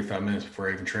up 45 minutes before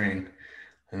I even train.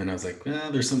 And then I was like,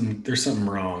 well, there's something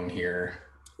wrong here.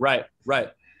 Right.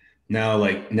 Now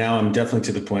I'm definitely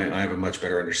to the point, I have a much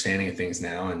better understanding of things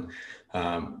now. And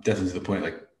definitely to the point,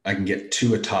 like I can get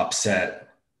to a top set,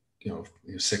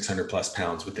 600 plus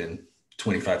pounds within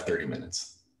 25, 30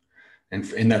 minutes.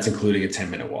 And that's including a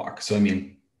 10-minute walk. So, I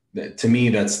mean, to me,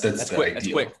 that's quick.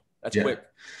 ideal. That's quick.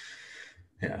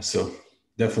 Yeah. So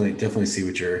definitely see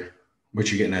what you're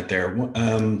getting at there.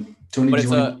 Tony, but it's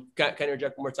can I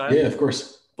interject one more time? Yeah, of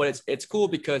course. But it's cool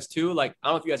because too, like, I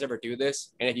don't know if you guys ever do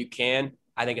this, and if you can,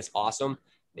 I think it's awesome,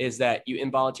 is that you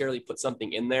involuntarily put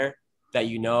something in there that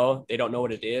they don't know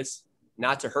what it is,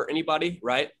 not to hurt anybody,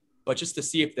 right? But just to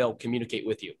see if they'll communicate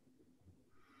with you.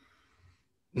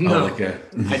 No, I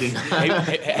didn't.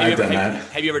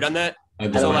 Have you ever done that? I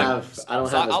don't have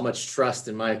as much trust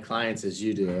in my clients as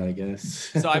you do, I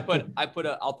guess. So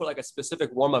I'll put like a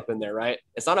specific warm up in there, right?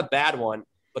 It's not a bad one,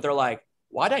 but they're like,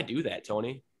 why'd I do that,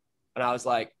 Tony? And I was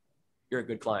like, you're a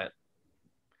good client.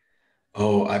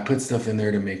 Oh, I put stuff in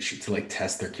there to make sure to like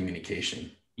test their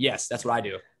communication. Yes, that's what I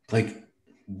do. Like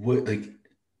what? Like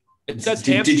it says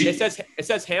it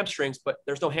says hamstrings, but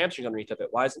there's no hamstrings underneath of it.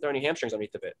 Why isn't there any hamstrings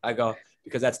underneath of it? I go,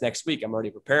 because that's next week. I'm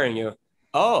already preparing you.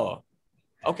 Oh,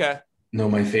 okay. No,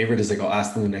 my favorite is like I'll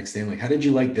ask them the next day, I'm like, how did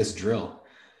you like this drill?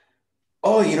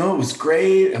 Oh, it was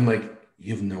great. I'm like,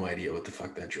 you have no idea what the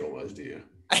fuck that drill was, do you?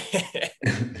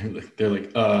 they're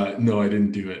like, no, I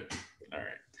didn't do it. All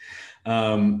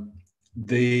right.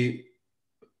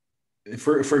 If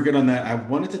we're good on that, I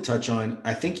wanted to touch on,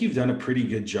 I think you've done a pretty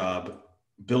good job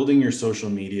building your social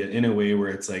media in a way where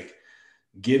it's like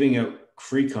giving out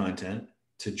free content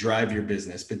to drive your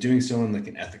business, but doing so in like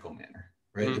an ethical manner,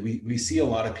 right? Mm-hmm. We see a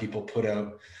lot of people put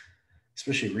out,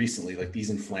 especially recently, like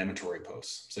these inflammatory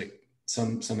posts. It's like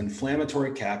some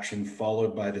inflammatory caption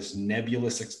followed by this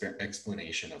nebulous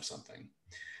explanation of something,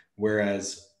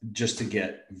 whereas just to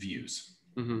get views.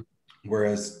 Mm-hmm.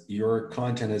 Whereas your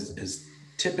content has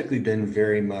typically been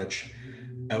very much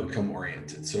outcome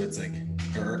oriented. So it's like,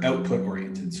 or output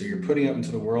oriented. So you're putting out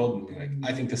into the world and like,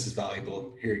 I think this is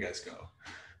valuable. Here you guys go.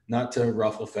 Not to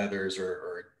ruffle feathers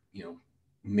or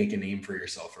make a name for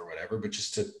yourself or whatever, but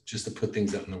just to put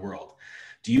things out in the world.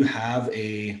 Do you have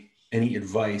any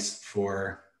advice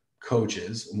for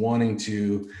coaches wanting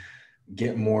to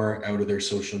get more out of their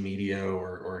social media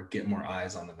or get more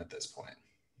eyes on them at this point?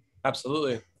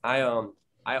 Absolutely. I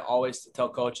always tell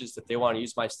coaches that they want to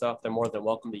use my stuff, they're more than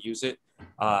welcome to use it.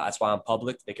 That's why I'm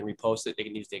public. They can repost it. They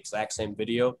can use the exact same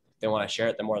video. If they want to share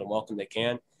it, they're more than welcome. They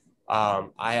can.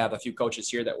 I have a few coaches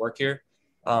here that work here.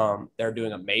 They're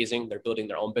doing amazing. They're building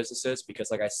their own businesses because,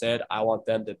 like I said, I want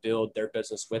them to build their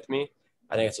business with me.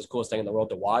 I think it's the coolest thing in the world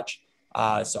to watch.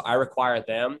 So I require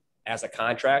them as a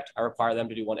contract. I require them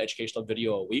to do one educational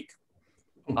video a week.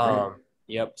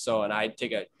 Yep. So, and I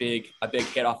take a big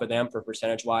hit off of them for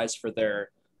percentage wise for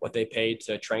what they paid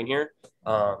to train here.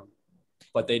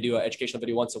 But they do an educational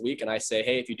video once a week. And I say,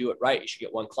 hey, if you do it right, you should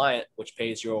get one client, which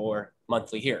pays your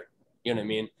monthly here. You know what I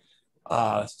mean?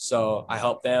 So I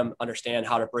help them understand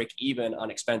how to break even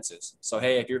on expenses. So,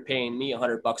 hey, if you're paying me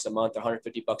 $100 a month or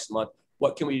 $150 a month,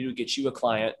 what can we do to get you a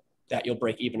client that you'll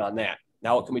break even on that?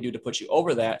 Now, what can we do to put you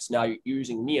over that? So now you're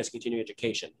using me as continuing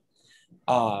education.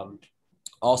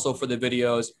 Also for the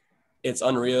videos, it's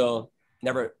unreal.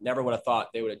 Never would have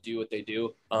thought they would do what they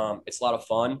do. It's a lot of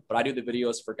fun, but I do the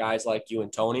videos for guys like you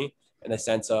and Tony in the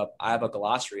sense of I have a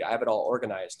glossary. I have it all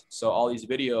organized. So all these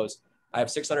videos, I have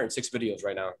 606 videos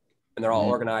right now, and they're all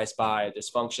organized by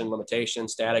dysfunction, limitation,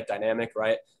 static, dynamic,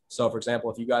 right? So for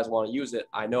example, if you guys want to use it,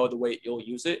 I know the way you'll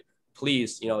use it.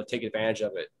 Please, take advantage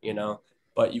of it,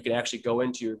 but you can actually go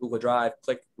into your Google Drive,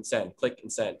 click and send, click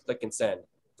and send, click and send,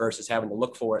 versus having to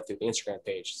look for it through the Instagram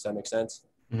page. Does that make sense?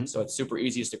 Mm-hmm. So it's super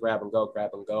easy to grab and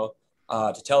go.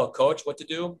 To tell a coach what to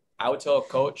do, I would tell a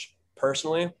coach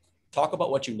personally, talk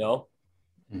about what you know,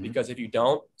 because if you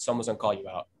don't, someone's going to call you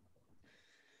out.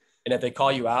 And if they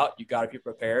call you out, you got to be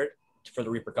prepared for the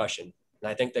repercussion.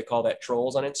 And I think they call that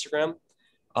trolls on Instagram.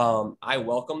 I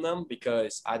welcome them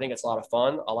because I think it's a lot of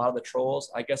fun. A lot of the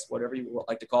trolls, I guess, whatever you would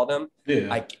like to call them,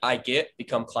 I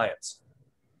become clients.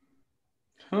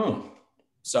 Oh.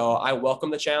 So I welcome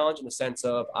the challenge in the sense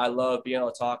of I love being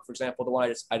able to talk. For example, the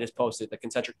one I just posted, the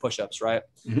concentric push-ups, right?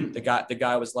 Mm-hmm. The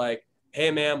guy was like,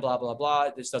 hey man, blah, blah, blah.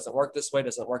 This doesn't work this way,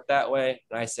 doesn't work that way.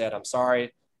 And I said, I'm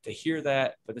sorry to hear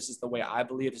that, but this is the way I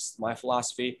believe. This is my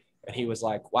philosophy. And he was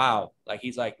like, wow. Like,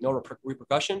 he's like, no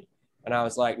repercussion. And I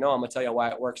was like, no, I'm gonna tell you why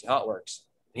it works and how it works.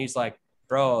 And he's like,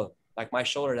 bro, like my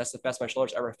shoulder, that's the best my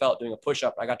shoulder's ever felt doing a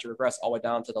push-up. I got to regress all the way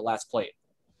down to the last plate.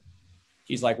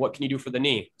 He's like, what can you do for the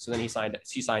knee? So then he signed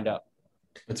up.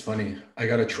 That's funny. I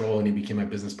got a troll and he became my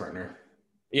business partner.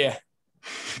 Yeah.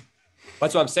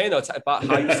 That's what I'm saying though. It's about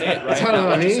how you say it, right? That's what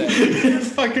I mean.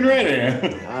 It's fucking right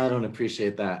here. I don't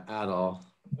appreciate that at all.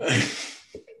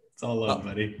 It's all love,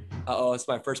 buddy. It's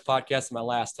my first podcast and my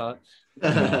last, huh?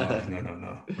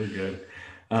 No. We're good.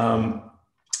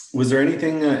 Was there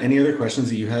anything, any other questions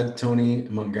that you had, Tony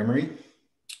Montgomery,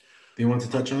 that you want to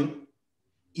touch on?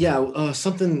 Yeah,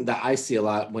 something that I see a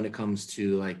lot when it comes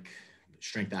to like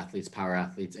strength athletes, power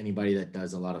athletes, anybody that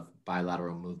does a lot of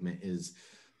bilateral movement is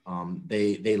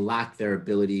they lack their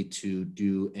ability to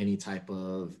do any type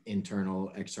of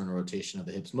internal, external rotation of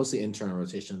the hips, mostly internal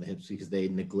rotation of the hips because they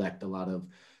neglect a lot of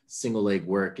single leg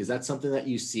work. Is that something that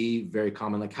you see very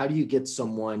common? Like, how do you get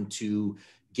someone to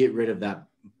get rid of that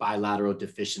bilateral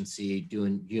deficiency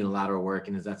doing unilateral work?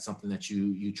 And is that something that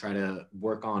you try to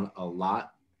work on a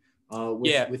lot?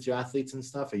 With your athletes and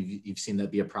stuff? You've seen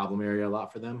that be a problem area a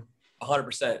lot for them?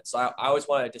 100%. So I always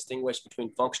want to distinguish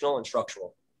between functional and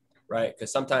structural, right?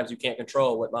 Because sometimes you can't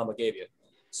control what mama gave you.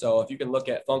 So if you can look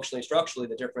at functionally, structurally,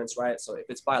 the difference, right? So if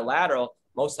it's bilateral,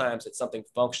 most times it's something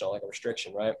functional, like a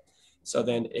restriction, right? So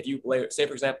then if you say,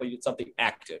 for example, you did something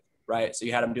active, right? So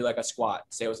you had them do like a squat,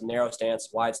 say it was a narrow stance,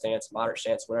 wide stance, moderate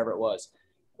stance, whatever it was,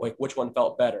 like which one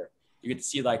felt better? You get to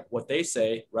see like what they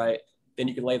say, right? Then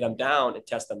you can lay them down and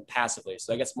test them passively.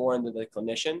 So that gets more into the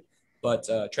clinician, but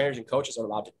trainers and coaches are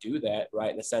allowed to do that, right?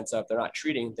 In the sense of they're not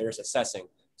treating, they're just assessing.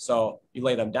 So you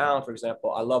lay them down, for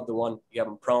example, I love the one, you have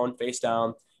them prone, face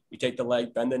down, you take the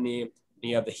leg, bend the knee, and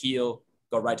you have the heel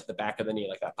go right to the back of the knee,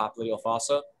 like that popliteal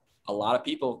fossa. A lot of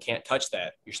people can't touch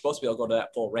that. You're supposed to be able to go to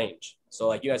that full range. So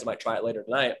like you guys might try it later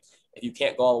tonight. If you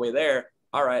can't go all the way there,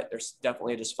 all right, there's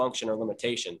definitely a dysfunction or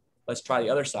limitation. Let's try the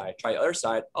other side. Try the other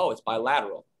side. Oh, it's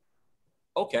bilateral.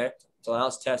 Okay, so now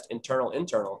let's test internal.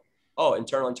 Oh,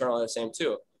 internal are the same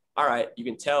too. All right, you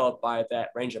can tell by that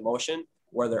range of motion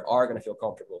where they are going to feel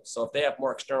comfortable. So if they have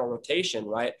more external rotation,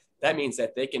 right, that means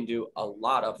that they can do a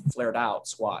lot of flared out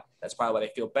squat. That's probably why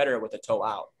they feel better with the toe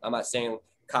out. I'm not saying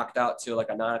cocked out to like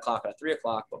a 9 o'clock and a 3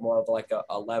 o'clock, but more of like a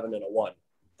 11 and a 1.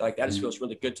 Like that just feels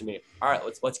really good to me. All right,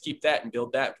 let's keep that and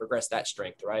build that and progress that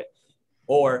strength, right?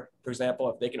 Or, for example,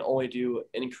 if they can only do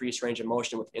an increased range of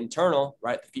motion with internal,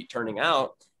 right, the feet turning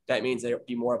out, that means they'll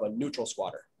be more of a neutral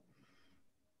squatter.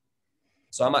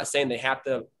 So I'm not saying they have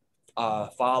to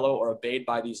follow or obeyed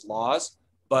by these laws,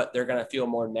 but they're going to feel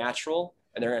more natural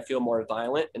and they're going to feel more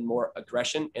violent and more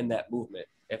aggression in that movement.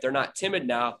 If they're not timid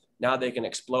now they can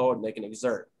explode and they can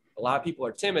exert. A lot of people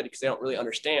are timid because they don't really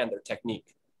understand their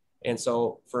technique. And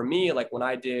so for me, like when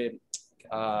I did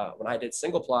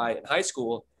single ply in high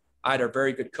school, I had a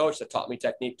very good coach that taught me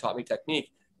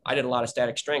technique. I did a lot of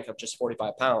static strength of just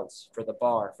 45 pounds for the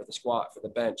bar, for the squat, for the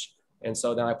bench. And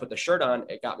so then I put the shirt on,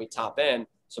 it got me top end.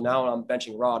 So now when I'm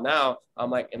benching raw now,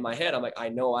 I'm like, in my head, I'm like, I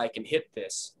know I can hit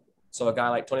this. So a guy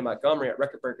like Tony Montgomery at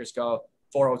Record Breakers go,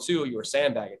 402, you were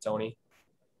sandbagging, Tony.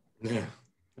 Yeah.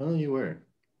 Well, you were.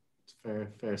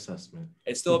 Fair assessment.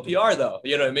 It's still a PR though.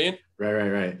 You know what I mean?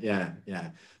 Right. Yeah.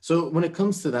 So when it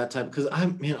comes to that type, because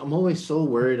I'm always so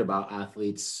worried about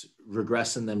athletes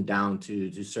regressing them down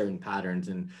to certain patterns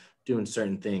and doing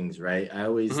certain things, right? I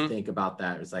always think about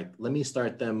that. It's like, let me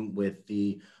start them with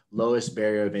the lowest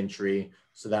barrier of entry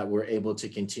so that we're able to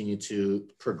continue to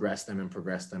progress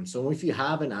them. So if you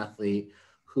have an athlete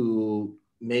who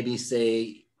maybe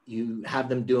say you have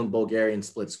them doing Bulgarian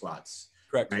split squats,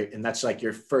 correct, right? And that's like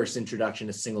your first introduction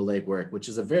to single leg work, which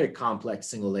is a very complex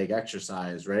single leg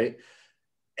exercise, right?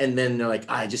 And then they're like,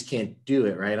 I just can't do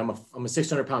it, right? I'm a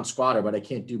 600-pound squatter, but I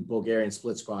can't do Bulgarian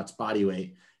split squats, body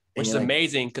weight. Which is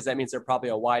amazing because that means they're probably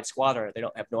a wide squatter. They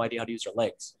don't have no idea how to use their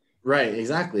legs. Right,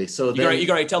 exactly. So you can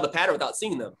already tell the pattern without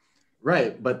seeing them.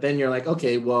 Right, but then you're like,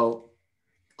 okay, well,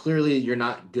 clearly you're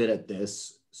not good at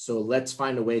this. So let's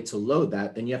find a way to load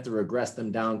that. Then you have to regress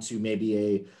them down to maybe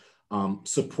a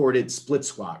supported split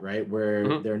squat, right?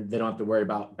 Where they don't have to worry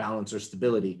about balance or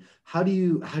stability. How do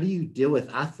you deal with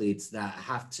athletes that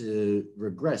have to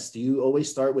regress? Do you always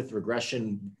start with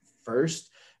regression first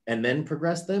and then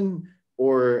progress them?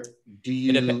 Or do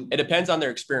you? It depends on their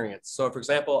experience. So for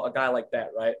example, a guy like that,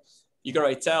 right? You can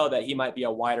already tell that he might be a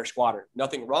wider squatter.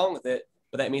 Nothing wrong with it,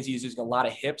 but that means he's using a lot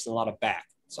of hips and a lot of back.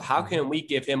 So how can we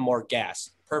give him more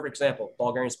gas? Perfect example,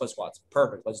 Bulgarian split squats.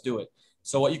 Perfect, let's do it.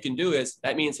 So what you can do is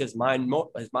that means his mind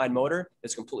motor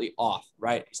is completely off,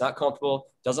 right? He's not comfortable,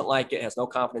 doesn't like it, has no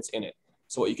confidence in it.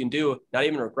 So what you can do, not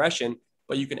even regression,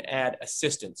 but you can add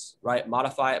assistance, right?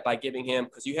 Modify it by giving him,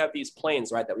 because you have these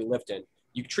planes, right, that we lift in.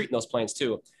 You treat in those planes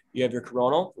too. You have your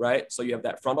coronal, right? So you have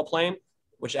that frontal plane,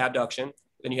 which is abduction.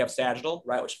 Then you have sagittal,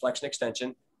 right, which is flexion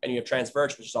extension. And you have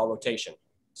transverse, which is all rotation.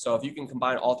 So if you can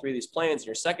combine all three of these planes in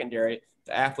your secondary,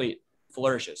 the athlete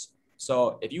flourishes.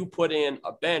 So if you put in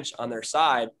a bench on their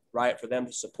side, right, for them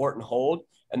to support and hold,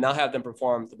 and now have them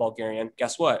perform the Bulgarian,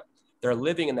 guess what? They're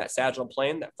living in that sagittal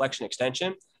plane, that flexion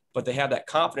extension, but they have that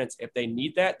confidence. If they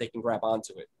need that, they can grab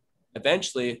onto it.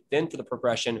 Eventually, then for the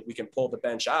progression, we can pull the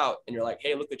bench out and you're like,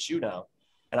 hey, look at you now.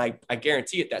 And I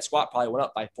guarantee it, that squat probably went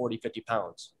up by 40, 50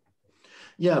 pounds.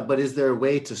 Yeah, but is there a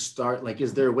way to start, like,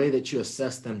 is there a way that you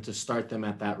assess them to start them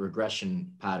at that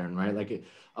regression pattern, right? Like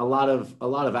a lot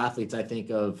of athletes I think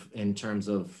of in terms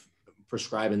of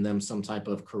prescribing them some type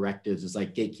of correctives is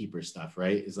like gatekeeper stuff,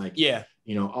 right? It's like, yeah,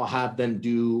 you know, I'll have them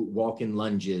do walk-in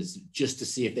lunges just to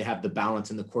see if they have the balance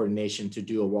and the coordination to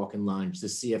do a walk-in lunge, to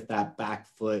see if that back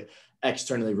foot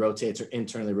externally rotates or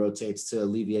internally rotates to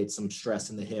alleviate some stress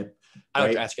in the hip. I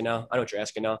know what you're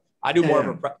asking now. I do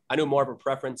more of a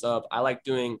preference of, I like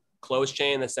doing closed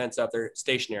chain in the sense of they're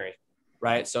stationary,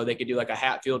 right? So they could do like a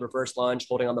Hatfield reverse lunge,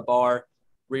 holding on the bar,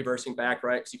 reversing back,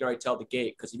 right? Because you can already tell the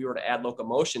gait. Because if you were to add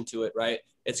locomotion to it, right,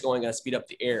 it's going to speed up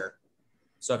the air.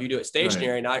 So if you do it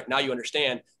stationary, right, now you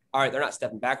understand, all right, they're not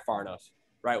stepping back far enough,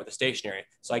 right, with the stationary.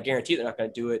 So I guarantee they're not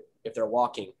going to do it if they're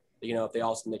walking. You know, if they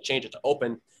also change it to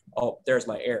open, oh, there's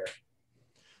my air.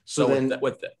 So then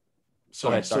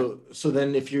So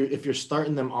then if you're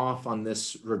starting them off on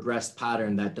this regressed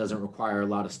pattern that doesn't require a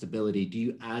lot of stability, do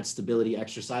you add stability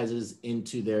exercises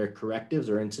into their correctives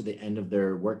or into the end of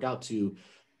their workout to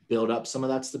build up some of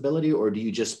that stability? Or do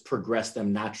you just progress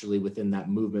them naturally within that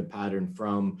movement pattern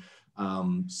from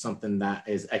something that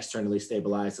is externally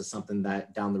stabilized to something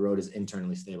that down the road is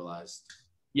internally stabilized?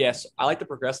 Yes, I like to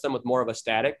progress them with more of a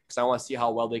static because I want to see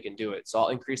how well they can do it. So I'll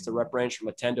increase the rep range from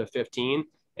a 10 to a 15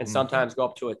 and sometimes go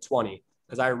up to a 20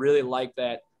 because I really like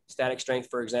that static strength,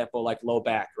 for example, like low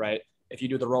back, right? If you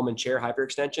do the Roman chair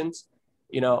hyperextensions,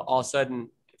 you know, all of a sudden,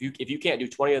 if you can't do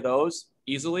 20 of those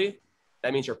easily,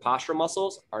 that means your postural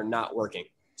muscles are not working.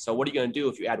 So what are you going to do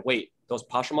if you add weight? Those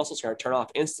postural muscles are going to turn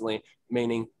off instantly,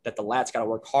 meaning that the lats got to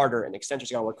work harder and the extensions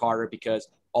got to work harder because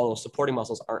all those supporting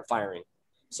muscles aren't firing.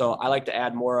 So I like to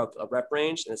add more of a rep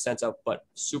range in the sense of, but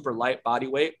super light body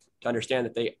weight to understand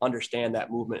that they understand that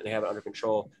movement and they have it under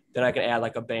control. Then I can add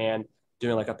like a band,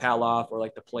 doing like a pal off or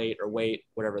like the plate or weight,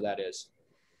 whatever that is.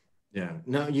 Yeah.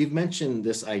 Now you've mentioned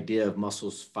this idea of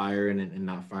muscles firing and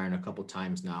not firing a couple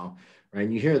times now, right?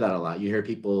 And you hear that a lot. You hear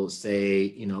people say,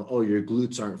 you know, oh, your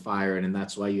glutes aren't firing and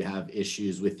that's why you have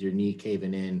issues with your knee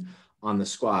caving in on the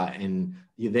squat. And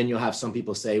then you'll have some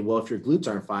people say, well, if your glutes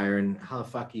aren't firing, how the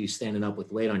fuck are you standing up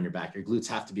with weight on your back? Your glutes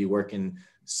have to be working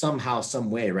somehow, some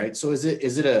way, right? So is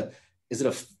it a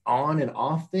on and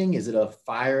off thing? Is it a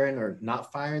firing or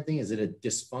not firing thing? Is it a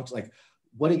dysfunction? Like,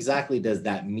 what exactly does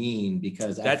that mean?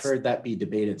 Because I've heard that be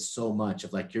debated so much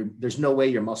of like, there's no way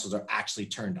your muscles are actually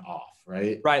turned off,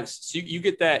 right? Right. So you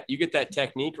get that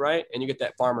technique, right? And you get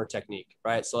that farmer technique,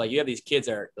 right? So like you have these kids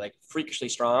that are like freakishly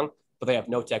strong, but they have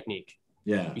no technique.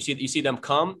 Yeah. You see them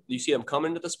come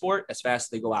into the sport as fast as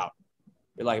they go out.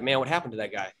 You're like, man, what happened to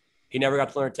that guy? He never got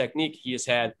to learn technique. He just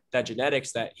had that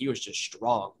genetics that he was just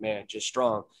strong, man, just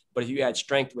strong. But if you add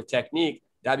strength with technique,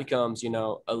 that becomes,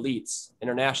 elites,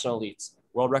 international elites,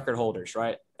 world record holders,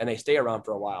 right? And they stay around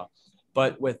for a while.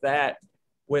 But with that,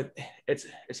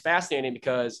 it's fascinating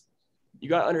because you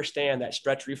got to understand that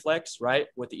stretch reflex, right?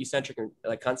 With the eccentric and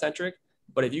like concentric.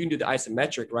 But if you can do the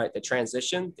isometric, right? The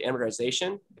transition, the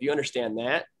amortization, if you understand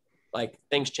that, like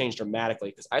things change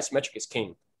dramatically because isometric is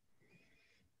king.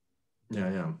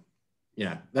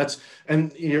 Yeah.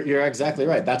 And you're exactly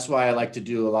right. That's why I like to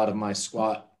do a lot of my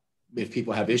squat. If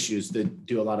people have issues, they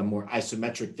do a lot of more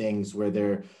isometric things where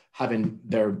they're having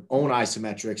their own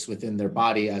isometrics within their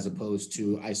body as opposed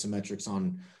to isometrics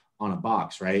on a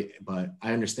box, right? But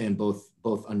I understand both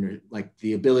under like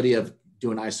the ability of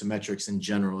doing isometrics in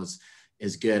general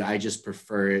is good. I just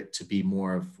prefer it to be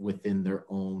more of within their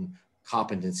own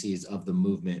competencies of the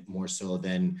movement more so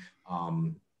than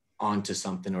onto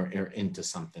something or into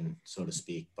something, so to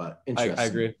speak. But interesting. I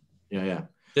agree. Yeah.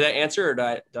 Did I answer or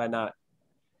did I not?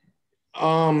 I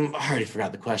already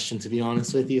forgot the question, to be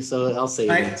honest with you. So I'll say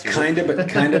kind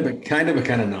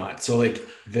of not. So like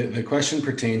the question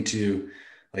pertained to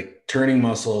like turning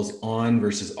muscles on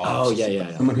versus off. Oh,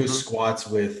 yeah. Someone who squats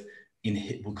with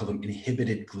we'll call them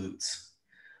inhibited glutes,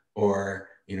 or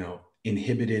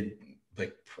inhibited,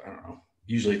 like, I don't know.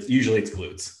 Usually it's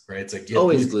glutes, right? It's like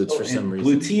always glutes for some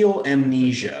reason. Gluteal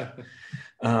amnesia.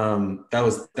 That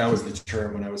was the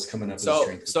term when I was coming up.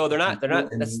 So they're not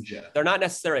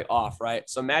necessarily off, right?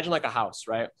 So imagine like a house,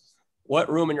 right? What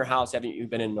room in your house haven't you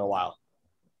been in a while?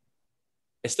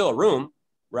 It's still a room,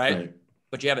 right?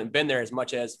 But you haven't been there as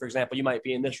much as, for example, you might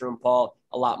be in this room, Paul,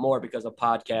 a lot more because of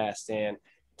podcasts and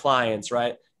clients,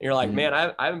 right? And you're like, man,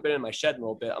 I haven't been in my shed in a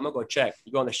little bit. I'm gonna go check.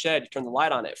 You go in the shed, you turn the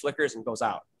light on, it flickers and goes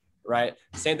out, right?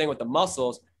 Same thing with the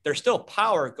muscles. There's still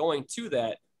power going to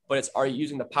that, but are you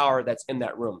using the power that's in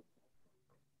that room?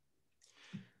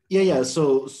 Yeah.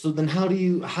 So then how do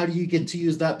you get to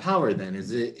use that power then?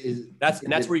 That's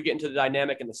where you get into the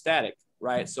dynamic and the static,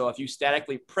 right? So if you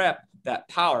statically prep that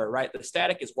power, right? The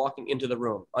static is walking into the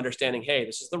room, understanding, hey,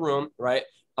 this is the room, right?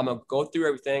 I'm going to go through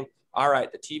everything. All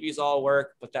right, the TVs all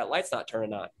work, but that light's not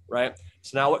turning on, right?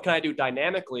 So now what can I do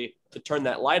dynamically to turn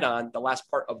that light on, the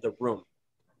last part of the room?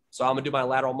 So I'm going to do my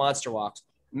lateral monster walks.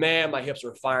 Man, my hips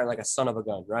are firing like a son of a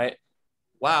gun, right?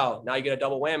 Wow, now you get a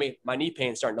double whammy. My knee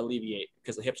pain's starting to alleviate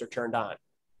because the hips are turned on.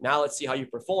 Now let's see how you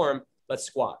perform. Let's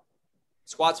squat.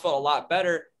 Squats felt a lot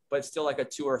better, but it's still like a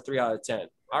 2 or 3 out of 10.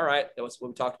 All right, that was what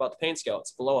we talked about the pain scale.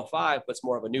 It's below a 5, but it's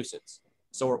more of a nuisance.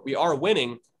 So we are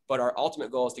winning, but our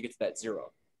ultimate goal is to get to that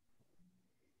 0.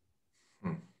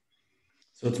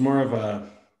 So it's more of a,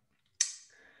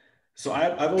 so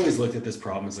I've always looked at this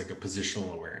problem as like a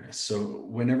positional awareness. So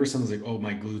whenever someone's like, oh,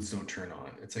 my glutes don't turn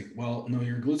on, it's like, well, no,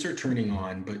 your glutes are turning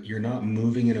on, but you're not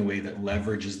moving in a way that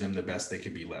leverages them the best they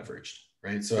could be leveraged,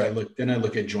 right? So I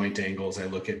look at joint angles, I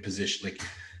look at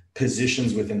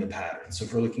positions within the pattern. So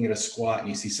if we're looking at a squat and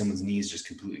you see someone's knees just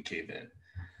completely cave in,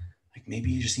 like maybe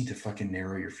you just need to fucking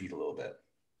narrow your feet a little bit.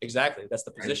 Exactly. That's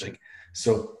the position. Right?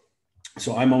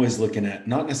 So I'm always looking at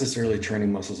not necessarily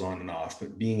turning muscles on and off,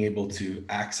 but being able to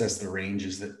access the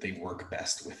ranges that they work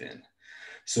best within.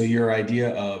 So your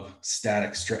idea of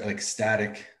static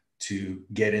to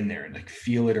get in there and like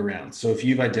feel it around. So if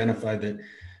you've identified that,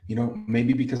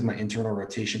 maybe because my internal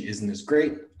rotation isn't as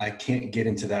great, I can't get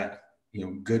into that,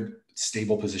 good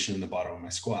stable position in the bottom of my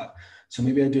squat. So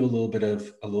maybe I do a little bit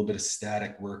of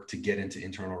static work to get into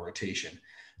internal rotation.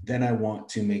 Then I want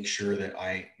to make sure that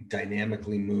I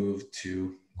dynamically move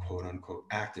to quote unquote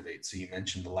activate. So you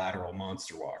mentioned the lateral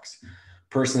monster walks.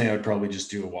 Personally, I would probably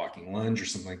just do a walking lunge or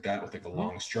something like that with like a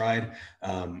long stride.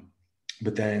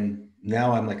 But then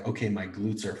now I'm like, okay, my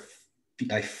glutes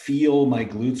I feel my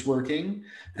glutes working.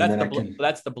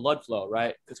 That's the blood flow,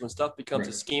 right? Because when stuff becomes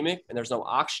ischemic and there's no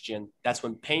oxygen, that's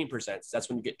when pain presents. That's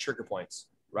when you get trigger points,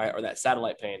 right? Or that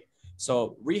satellite pain.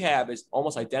 So rehab is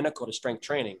almost identical to strength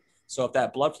training. So if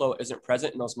that blood flow isn't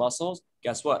present in those muscles,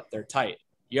 guess what? They're tight.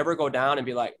 You ever go down and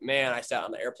be like, man, I sat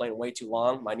on the airplane way too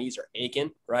long. My knees are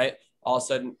aching, right? All of a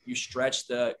sudden you stretch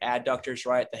the adductors,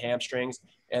 right? The hamstrings,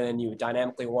 and then you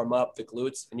dynamically warm up the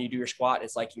glutes and you do your squat. And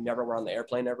it's like you never were on the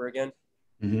airplane ever again.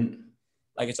 Mm-hmm.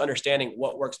 Like it's understanding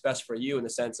what works best for you in the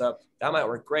sense of that might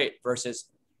work great versus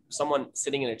someone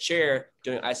sitting in a chair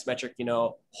doing isometric,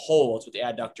 holds with the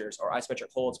adductors or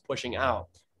isometric holds pushing out.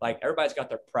 Like everybody's got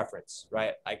their preference,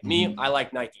 right? Like me, I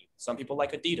like Nike. Some people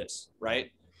like Adidas,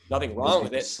 right? Nothing wrong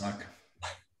with it. Suck.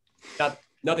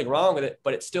 Nothing wrong with it,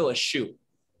 but it's still a shoe,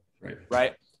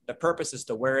 right? The purpose is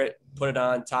to wear it, put it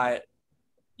on, tie it,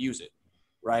 use it,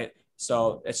 right?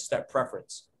 So it's just that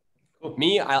preference. Cool.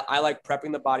 Me, I like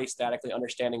prepping the body statically,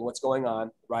 understanding what's going on,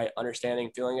 right?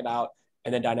 Understanding, feeling it out,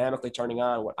 and then dynamically turning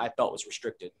on what I felt was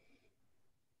restricted.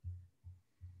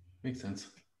 Makes sense.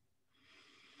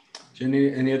 Do you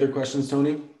have any other questions,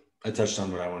 Tony? I touched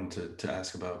on what I wanted to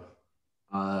ask about.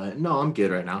 No, I'm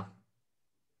good right now.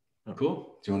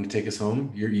 Cool. Do you want to take us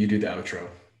home? You do the outro.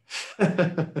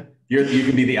 You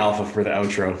can be the alpha for the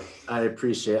outro. I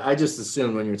appreciate it. I just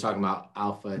assumed when you were talking about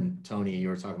Alpha and Tony, you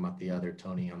were talking about the other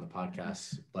Tony on the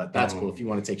podcast. But that's cool. If you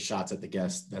want to take shots at the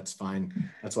guests, that's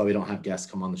fine. That's why we don't have guests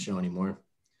come on the show anymore.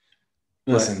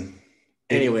 Listen,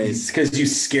 anyways, it's because you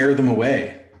scare them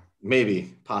away.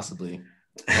 Maybe, possibly.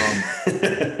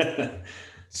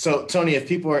 So, Tony, if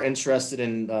people are interested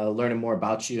in learning more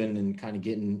about you and kind of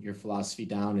getting your philosophy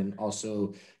down and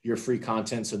also your free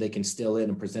content so they can steal it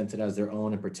and present it as their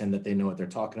own and pretend that they know what they're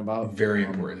talking about. Very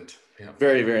important. Yeah.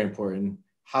 Very, very important.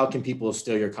 How can people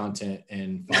steal your content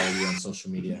and follow you on social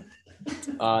media?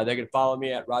 They can follow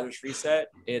me at Rodgers Reset.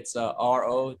 It's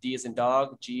R-O-D as in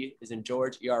dog, G as in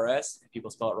George, E-R-S.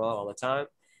 People spell it wrong all the time.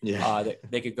 Yeah.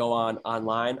 They could go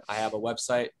online. I have a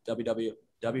website,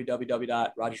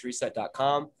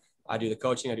 www.rodgersreset.com. I do the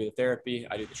coaching, I do the therapy,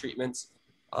 I do the treatments.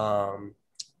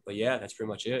 But yeah, that's pretty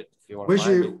much it. If you want to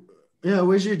find me.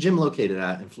 Where's your gym located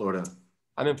at in Florida?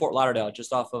 I'm in Fort Lauderdale,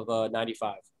 just off of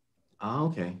 95. Oh,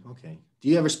 okay. Do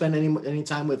you ever spend any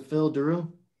time with Phil Daru?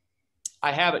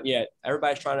 I haven't yet.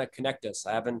 Everybody's trying to connect us.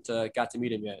 I haven't got to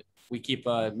meet him yet. We keep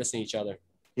missing each other.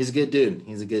 He's a good dude.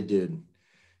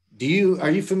 Are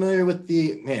you familiar with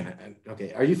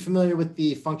are you familiar with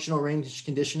the functional range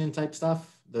conditioning type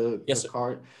stuff? Yes, the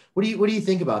card. What do you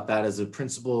think about that as a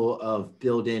principle of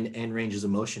build-in and ranges of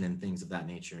motion and things of that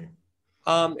nature?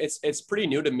 It's pretty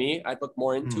new to me. I'd look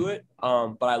more into it.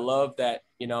 But I love that,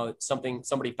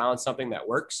 somebody found something that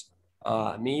works.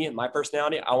 Me and my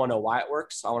personality, I want to know why it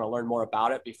works. I want to learn more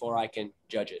about it before I can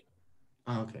judge it.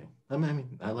 Oh, okay. I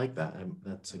mean, I like that.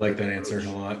 That's like that answer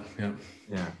a lot. Yeah.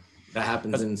 Yeah. That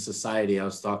happens in society. I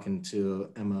was talking to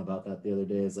Emma about that the other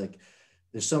day. It's like,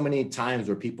 there's so many times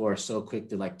where people are so quick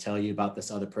to like tell you about this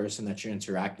other person that you're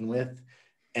interacting with.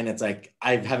 And it's like,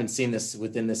 I haven't seen this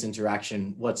within this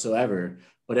interaction whatsoever,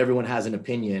 but everyone has an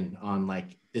opinion on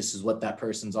like, this is what that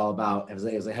person's all about. I was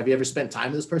like, have you ever spent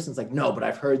time with this person? It's like, no, but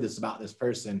I've heard this about this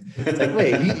person. It's like,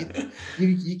 wait,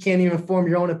 you can't even form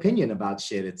your own opinion about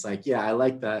shit. It's like, yeah, I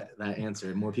like that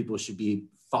answer. More people should be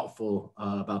thoughtful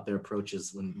about their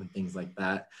approaches when things like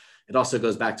that. It also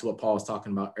goes back to what Paul was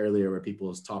talking about earlier, where people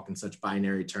was talking such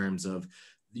binary terms of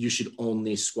you should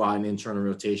only squat and internal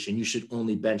rotation. You should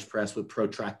only bench press with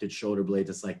protracted shoulder blades.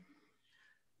 It's like,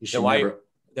 you should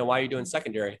then why are you doing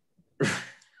secondary?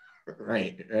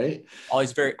 Right. All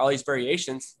these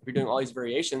variations. If you're doing all these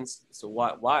variations, so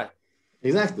why?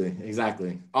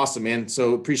 Exactly. Awesome, man.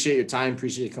 So appreciate your time.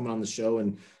 Appreciate you coming on the show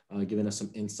and giving us some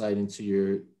insight into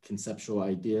your conceptual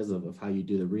ideas of how you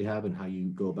do the rehab and how you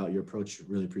go about your approach.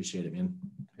 Really appreciate it, man.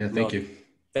 Yeah, thank you.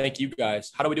 Thank you,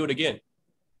 guys. How do we do it again?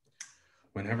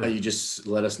 Whenever. You just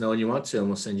let us know when you want to, and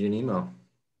we'll send you an email.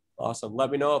 Awesome.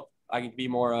 Let me know if I can be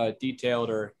more detailed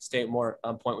or stay more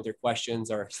on point with your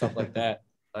questions or stuff like that.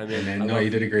 I mean, you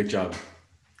did a great job.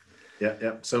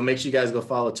 Yeah. So make sure you guys go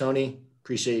follow Tony.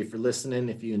 Appreciate you for listening.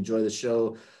 If you enjoy the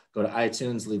show, go to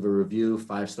iTunes, leave a review,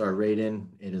 5-star rating.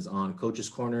 It is on Coach's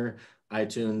Corner,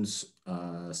 iTunes,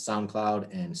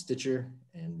 SoundCloud, and Stitcher.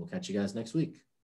 And we'll catch you guys next week.